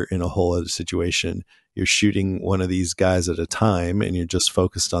 then you're in a whole other situation. You're shooting one of these guys at a time, and you're just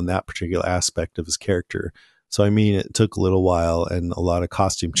focused on that particular aspect of his character. So, I mean, it took a little while and a lot of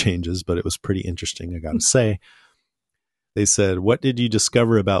costume changes, but it was pretty interesting, I got to say. They said, what did you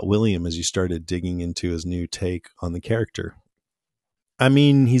discover about William as you started digging into his new take on the character? I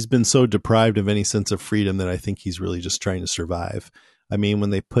mean, he's been so deprived of any sense of freedom that I think he's really just trying to survive. I mean, when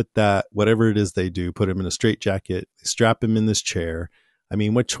they put that, whatever it is they do, put him in a straitjacket, they strap him in this chair. I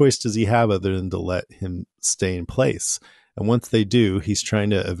mean, what choice does he have other than to let him stay in place? And once they do, he's trying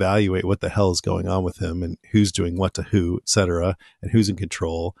to evaluate what the hell is going on with him and who's doing what to who, etc., and who's in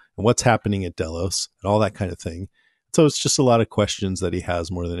control and what's happening at Delos and all that kind of thing. So it's just a lot of questions that he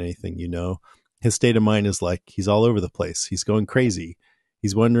has more than anything, His state of mind is like he's all over the place. He's going crazy.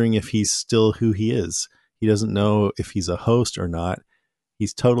 He's wondering if he's still who he is. He doesn't know if he's a host or not.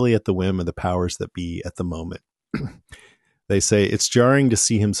 He's totally at the whim of the powers that be at the moment. They say it's jarring to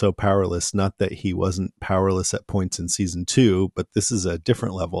see him so powerless, not that he wasn't powerless at points in season 2, but this is a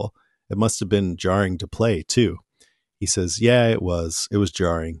different level. It must have been jarring to play too. He says, yeah, it was. It was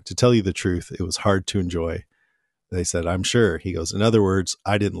jarring. To tell you the truth, it was hard to enjoy. They said, I'm sure. He goes, in other words,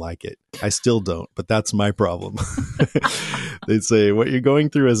 I didn't like it. I still don't, but that's my problem. They'd say, what you're going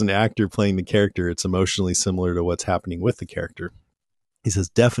through as an actor playing the character, it's emotionally similar to what's happening with the character. He says,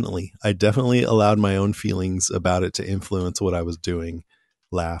 definitely. I definitely allowed my own feelings about it to influence what I was doing.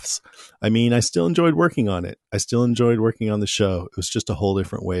 Laughs. I mean, I still enjoyed working on it. I still enjoyed working on the show. It was just a whole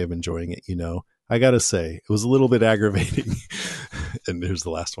different way of enjoying it, I got to say, it was a little bit aggravating. And here's the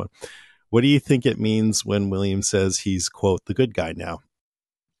last one. What do you think it means when William says he's, quote, the good guy now?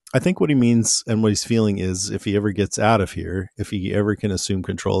 I think what he means and what he's feeling is if he ever gets out of here, if he ever can assume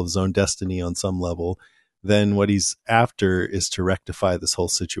control of his own destiny on some level, then what he's after is to rectify this whole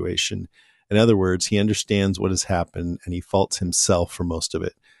situation. In other words, he understands what has happened and he faults himself for most of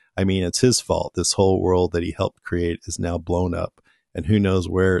it. I mean, it's his fault. This whole world that he helped create is now blown up and who knows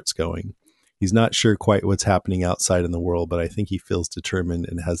where it's going. He's not sure quite what's happening outside in the world, but I think he feels determined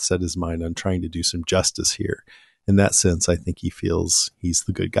and has set his mind on trying to do some justice here. In that sense, I think he feels he's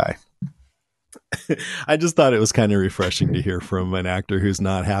the good guy. I just thought it was kind of refreshing to hear from an actor who's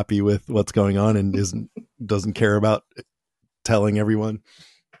not happy with what's going on and doesn't care about telling everyone.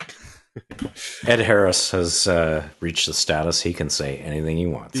 Ed Harris has reached the status he can say anything he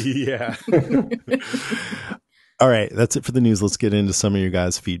wants. Yeah. All right, that's it for the news. Let's get into some of your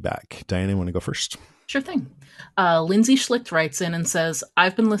guys' feedback. Diana, want to go first? Sure thing. Lindsay Schlicht writes in and says,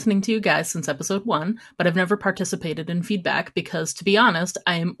 I've been listening to you guys since episode 1, but I've never participated in feedback because, to be honest,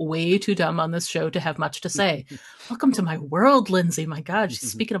 I am way too dumb on this show to have much to say. Welcome to my world, Lindsay. My God,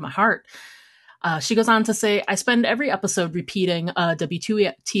 she's speaking to my heart. She goes on to say, I spend every episode repeating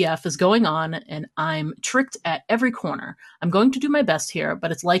W2TF is going on, and I'm tricked at every corner. I'm going to do my best here,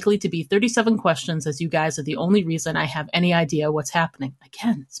 but it's likely to be 37 questions as you guys are the only reason I have any idea what's happening.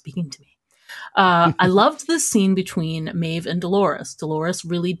 Again, speaking to me. I loved this scene between Maeve and Dolores. Dolores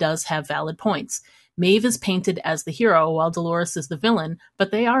really does have valid points. Maeve is painted as the hero while Dolores is the villain,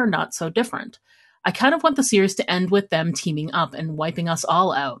 but they are not so different. I kind of want the series to end with them teaming up and wiping us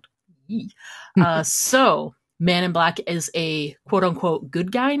all out. So, Man in Black is a quote-unquote good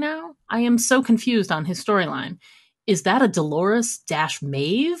guy now? I am so confused on his storyline. Is that a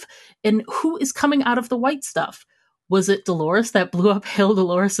Dolores-Maeve? And who is coming out of the white stuff? Was it Dolores that blew up Hill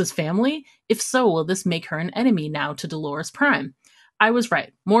Dolores' family? If so, will this make her an enemy now to Dolores Prime? I was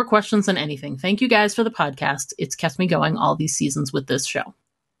right. More questions than anything. Thank you guys for the podcast. It's kept me going all these seasons with this show.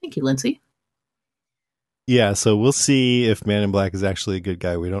 Thank you, Lindsay. Yeah, so we'll see if Man in Black is actually a good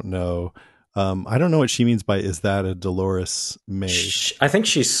guy. We don't know. I don't know what she means by, is that a Dolores Maeve? I think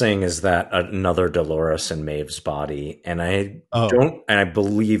she's saying, is that another Dolores in Maeve's body? And I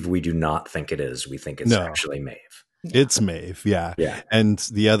believe we do not think it is. We think it's actually Maeve. Yeah. It's Maeve, yeah. And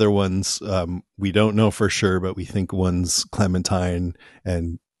the other ones, we don't know for sure, but we think one's Clementine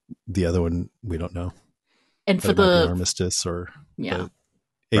and the other one, we don't know. And for the Armistice or the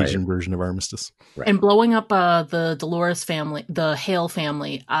Asian version of Armistice. Right. And blowing up the Dolores family, the Hale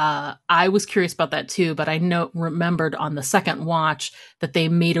family, I was curious about that too, but I remembered on the second watch that they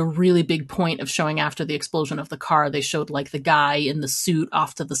made a really big point of showing after the explosion of the car. They showed like the guy in the suit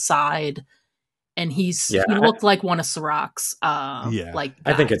off to the side. And he looked like one of Sirach's. Like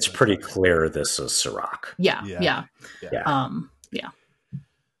I think it's pretty clear this is Sirach. Yeah.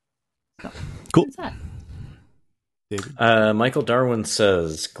 So, cool. Michael Darwin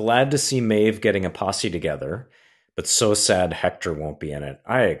says, glad to see Maeve getting a posse together, but so sad Hector won't be in it.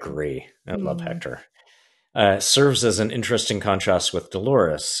 I agree. I love Hector. Serves as an interesting contrast with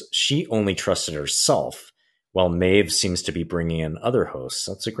Dolores. She only trusted herself, while Maeve seems to be bringing in other hosts.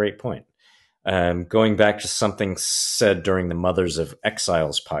 That's a great point. Going back to something said during the Mothers of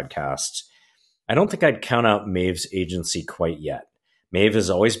Exiles podcast, I don't think I'd count out Maeve's agency quite yet. Maeve has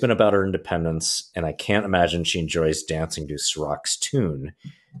always been about her independence, and I can't imagine she enjoys dancing to Sirach's tune.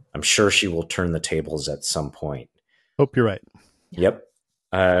 I'm sure she will turn the tables at some point. Hope you're right. Yep.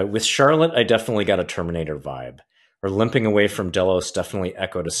 With Charlotte, I definitely got a Terminator vibe. Her limping away from Delos definitely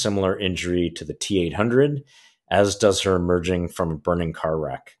echoed a similar injury to the T-800, as does her emerging from a burning car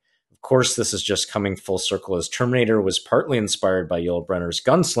wreck. Of course, this is just coming full circle as Terminator was partly inspired by Yul Brynner's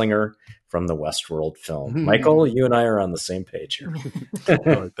Gunslinger from the Westworld film. Michael, you and I are on the same page here.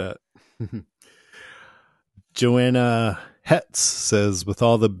 I like that. Joanna Hetz says, with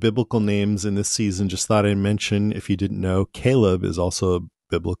all the biblical names in this season, just thought I'd mention, if you didn't know, Caleb is also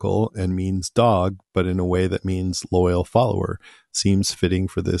biblical and means dog, but in a way that means loyal follower. Seems fitting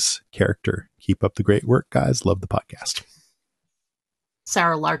for this character. Keep up the great work, guys. Love the podcast.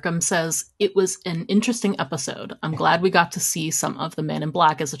 Sarah Larkham says, it was an interesting episode. I'm glad we got to see some of the Man in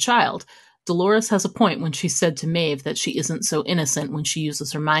Black as a child. Dolores has a point when she said to Maeve that she isn't so innocent when she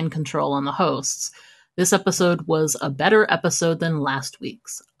uses her mind control on the hosts. This episode was a better episode than last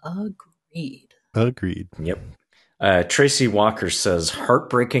week's. Agreed. Yep. Tracy Walker says,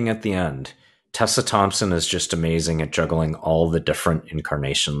 heartbreaking at the end. Tessa Thompson is just amazing at juggling all the different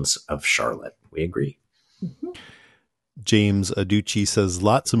incarnations of Charlotte. We agree. Mm-hmm. James Aducci says,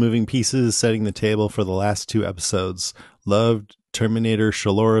 lots of moving pieces setting the table for the last 2 episodes. Loved Terminator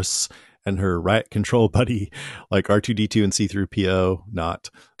Shalorus and her riot control buddy like R2-D2 and C-3PO.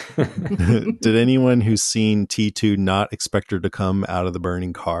 Not. Did anyone who's seen T2 not expect her to come out of the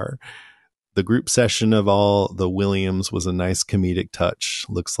burning car? The group session of all the Williams was a nice comedic touch.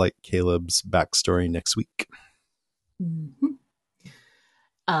 Looks like Caleb's backstory next week. Mm-hmm.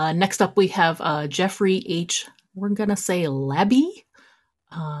 Next up, we have Jeffrey H. We're going to say Labby.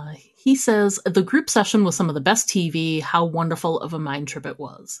 He says, the group session was some of the best TV. How wonderful of a mind trip it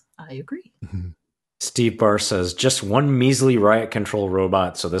was. I agree. Steve Barr says, just one measly riot control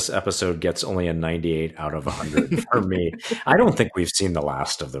robot, so this episode gets only a 98 out of 100 for me. I don't think we've seen the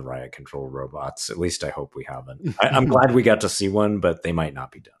last of the riot control robots. At least I hope we haven't. I'm glad we got to see one, but they might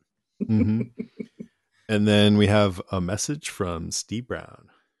not be done. Mm-hmm. And then we have a message from Steve Brown.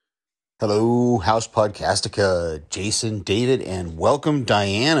 Hello, House Podcastica, Jason, David, and welcome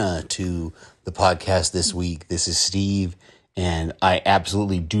Diana to the podcast this week. This is Steve, and I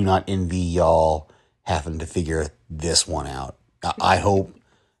absolutely do not envy y'all having to figure this one out. I hope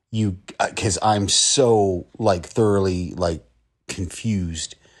you, because I'm so thoroughly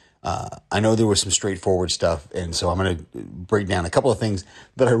confused. I know there was some straightforward stuff, and so I'm going to break down a couple of things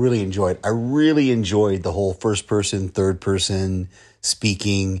that I really enjoyed. I really enjoyed the whole first person, third person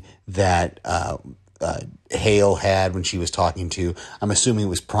speaking that Hale had when she was talking to, I'm assuming it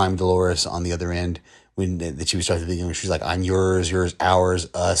was Prime Dolores on the other end, when that she was talking to the, she's like, I'm yours, ours,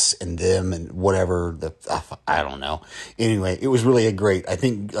 us, and them, and whatever. I don't know. Anyway, it was really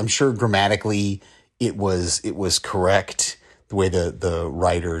I'm sure grammatically it was correct the way the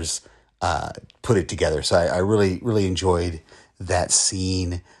writers put it together. So I really, really enjoyed that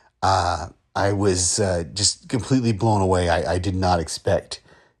scene. I was just completely blown away. I did not expect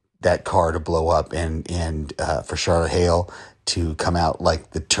that car to blow up and for Charlotte Hale to come out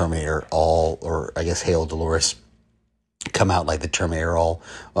like the Terminator, or I guess Hale Dolores come out like the Terminator, all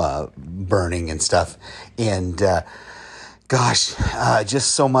burning and stuff. And gosh,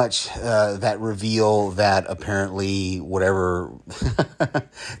 just so much that reveal that apparently whatever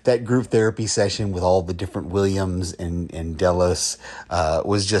that group therapy session with all the different Williams and Delos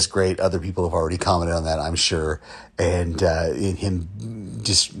was just great. Other people have already commented on that, I'm sure, and in him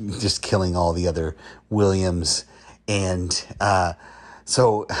just killing all the other Williams, and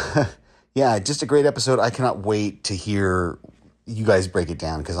so yeah, just a great episode. I cannot wait to hear you guys break it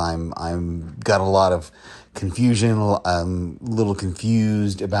down, because I'm got a lot of confusion. I'm a little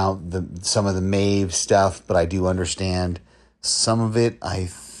confused about some of the Maeve stuff, but I do understand some of it, I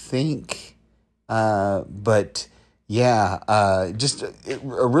think. But yeah, just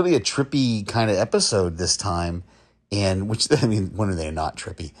really a trippy kind of episode this time. And when are they not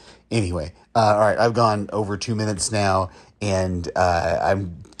trippy? Anyway, all right, I've gone over 2 minutes now, and I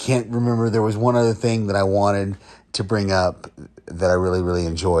can't remember. There was one other thing that I wanted to bring up that I really, really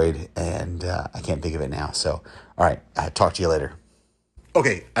enjoyed, and I can't think of it now. So, all right, talk to you later.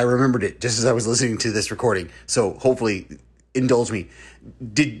 Okay, I remembered it just as I was listening to this recording, so hopefully indulge me.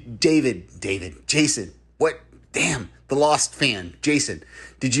 Jason, what? Damn, the Lost fan, Jason.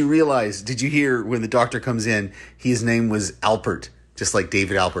 Did you hear when the doctor comes in, his name was Alpert, just like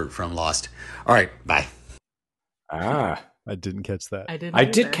David Alpert from Lost. All right, bye. Ah, I didn't catch that. I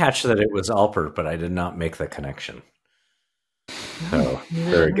did catch that it was Alpert, but I did not make the connection. So,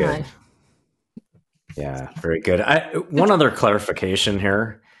 very good. Yeah, very good. One other clarification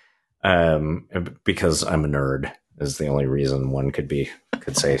here, because I'm a nerd, is the only reason one could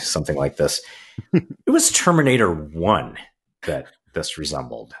say something like this. It was Terminator 1 that this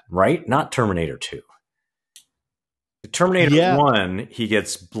resembled, right? Not Terminator 2. Terminator 1, he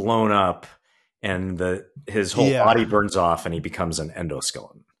gets blown up and his whole body burns off and he becomes an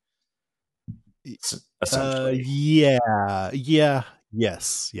endoskeleton. Essentially.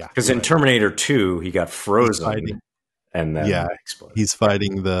 Yes. Because in Terminator 2, he got frozen and then exploded. He's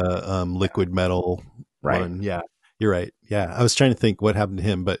fighting the liquid metal one. Yeah, you're right. Yeah, I was trying to think what happened to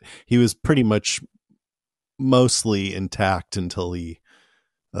him, but he was pretty much mostly intact until he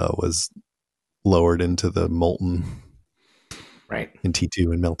was lowered into the molten in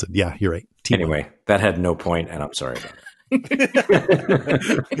T2 and melted. Yeah, you're right. T1. Anyway, that had no point, and I'm sorry about it.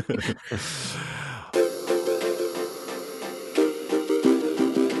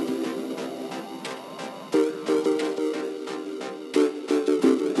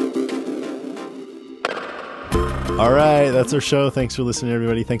 All right, that's our show. Thanks for listening,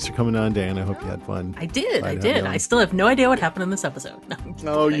 everybody. Thanks for coming on, Dan. I hope you had fun. I did. I still have no idea what happened in this episode.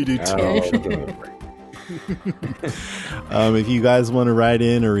 No, you do too. If you guys want to write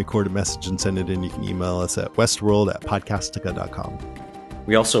in or record a message and send it in, you can email us at westworld@podcastica.com.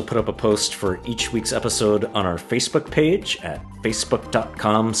 We also put up a post for each week's episode on our Facebook page at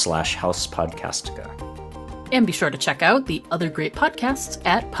facebook.com/housepodcastica. And be sure to check out the other great podcasts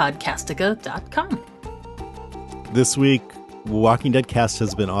at podcastica.com. This week, Walking Dead cast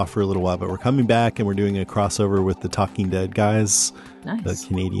has been off for a little while, but we're coming back and we're doing a crossover with the Talking Dead guys, the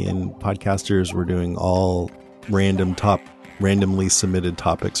Canadian podcasters. We're doing all randomly submitted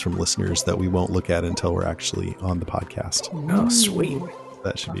topics from listeners that we won't look at until we're actually on the podcast. Oh, sweet.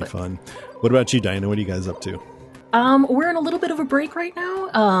 That should be fun. What about you, Diana? What are you guys up to? We're in a little bit of a break right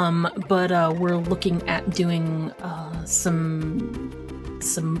now, but we're looking at doing some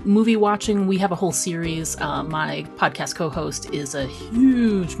movie watching. We have a whole series. My podcast co-host is a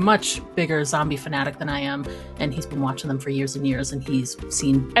huge, much bigger zombie fanatic than I am, and he's been watching them for years and years, and he's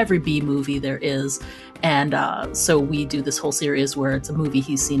seen every B movie there is. And so we do this whole series where it's a movie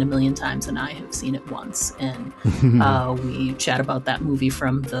he's seen a million times and I have seen it once, and we chat about that movie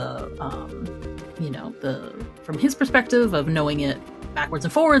from from his perspective of knowing it backwards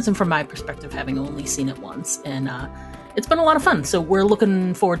and forwards, and from my perspective having only seen it once. And it's been a lot of fun. So we're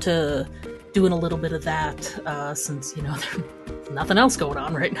looking forward to doing a little bit of that since, there's nothing else going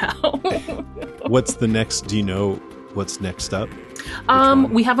on right now. What's the next? Do you know what's next up?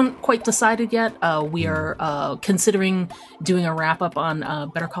 We haven't quite decided yet. We are considering doing a wrap up on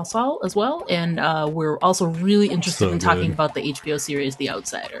Better Call Saul as well, and we're also really interested in talking about the HBO series The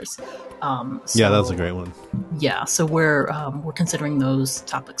Outsiders. Yeah, that's a great one. Yeah, so we're considering those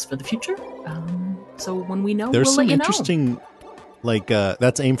topics for the future. So when we know, there's we'll some let you interesting,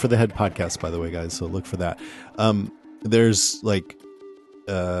 that's Aim for the Head podcast, by the way, guys. So look for that. There's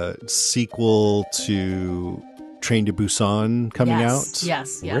sequel to Train to Busan coming out.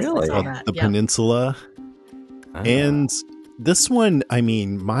 Yes. Really? The Peninsula. And this one, I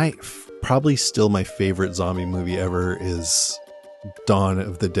mean, probably still my favorite zombie movie ever is Dawn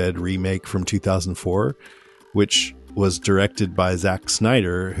of the Dead remake from 2004, which was directed by Zack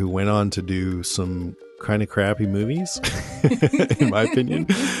Snyder, who went on to do some kind of crappy movies, in my opinion.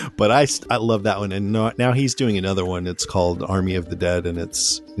 But I love that one. And now he's doing another one. It's called Army of the Dead, and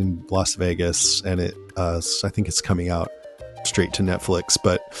it's in Las Vegas. And I think it's coming out straight to Netflix.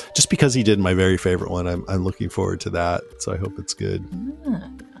 But just because he did my very favorite one, I'm looking forward to that. So I hope it's good.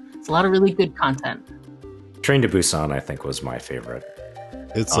 It's a lot of really good content. Train to Busan, I think, was my favorite.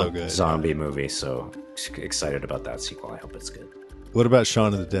 It's so good. Zombie movie. So excited about that sequel. I hope it's good. What about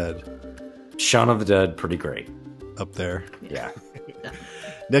Shaun of the Dead? Shaun of the Dead, pretty great. Up there. Yeah.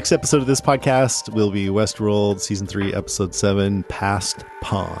 Next episode of this podcast will be Westworld Season 3, Episode 7, Past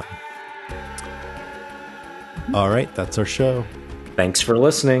Pawn. All right, that's our show. Thanks for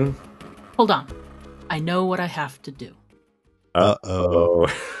listening. Hold on. I know what I have to do. Uh-oh.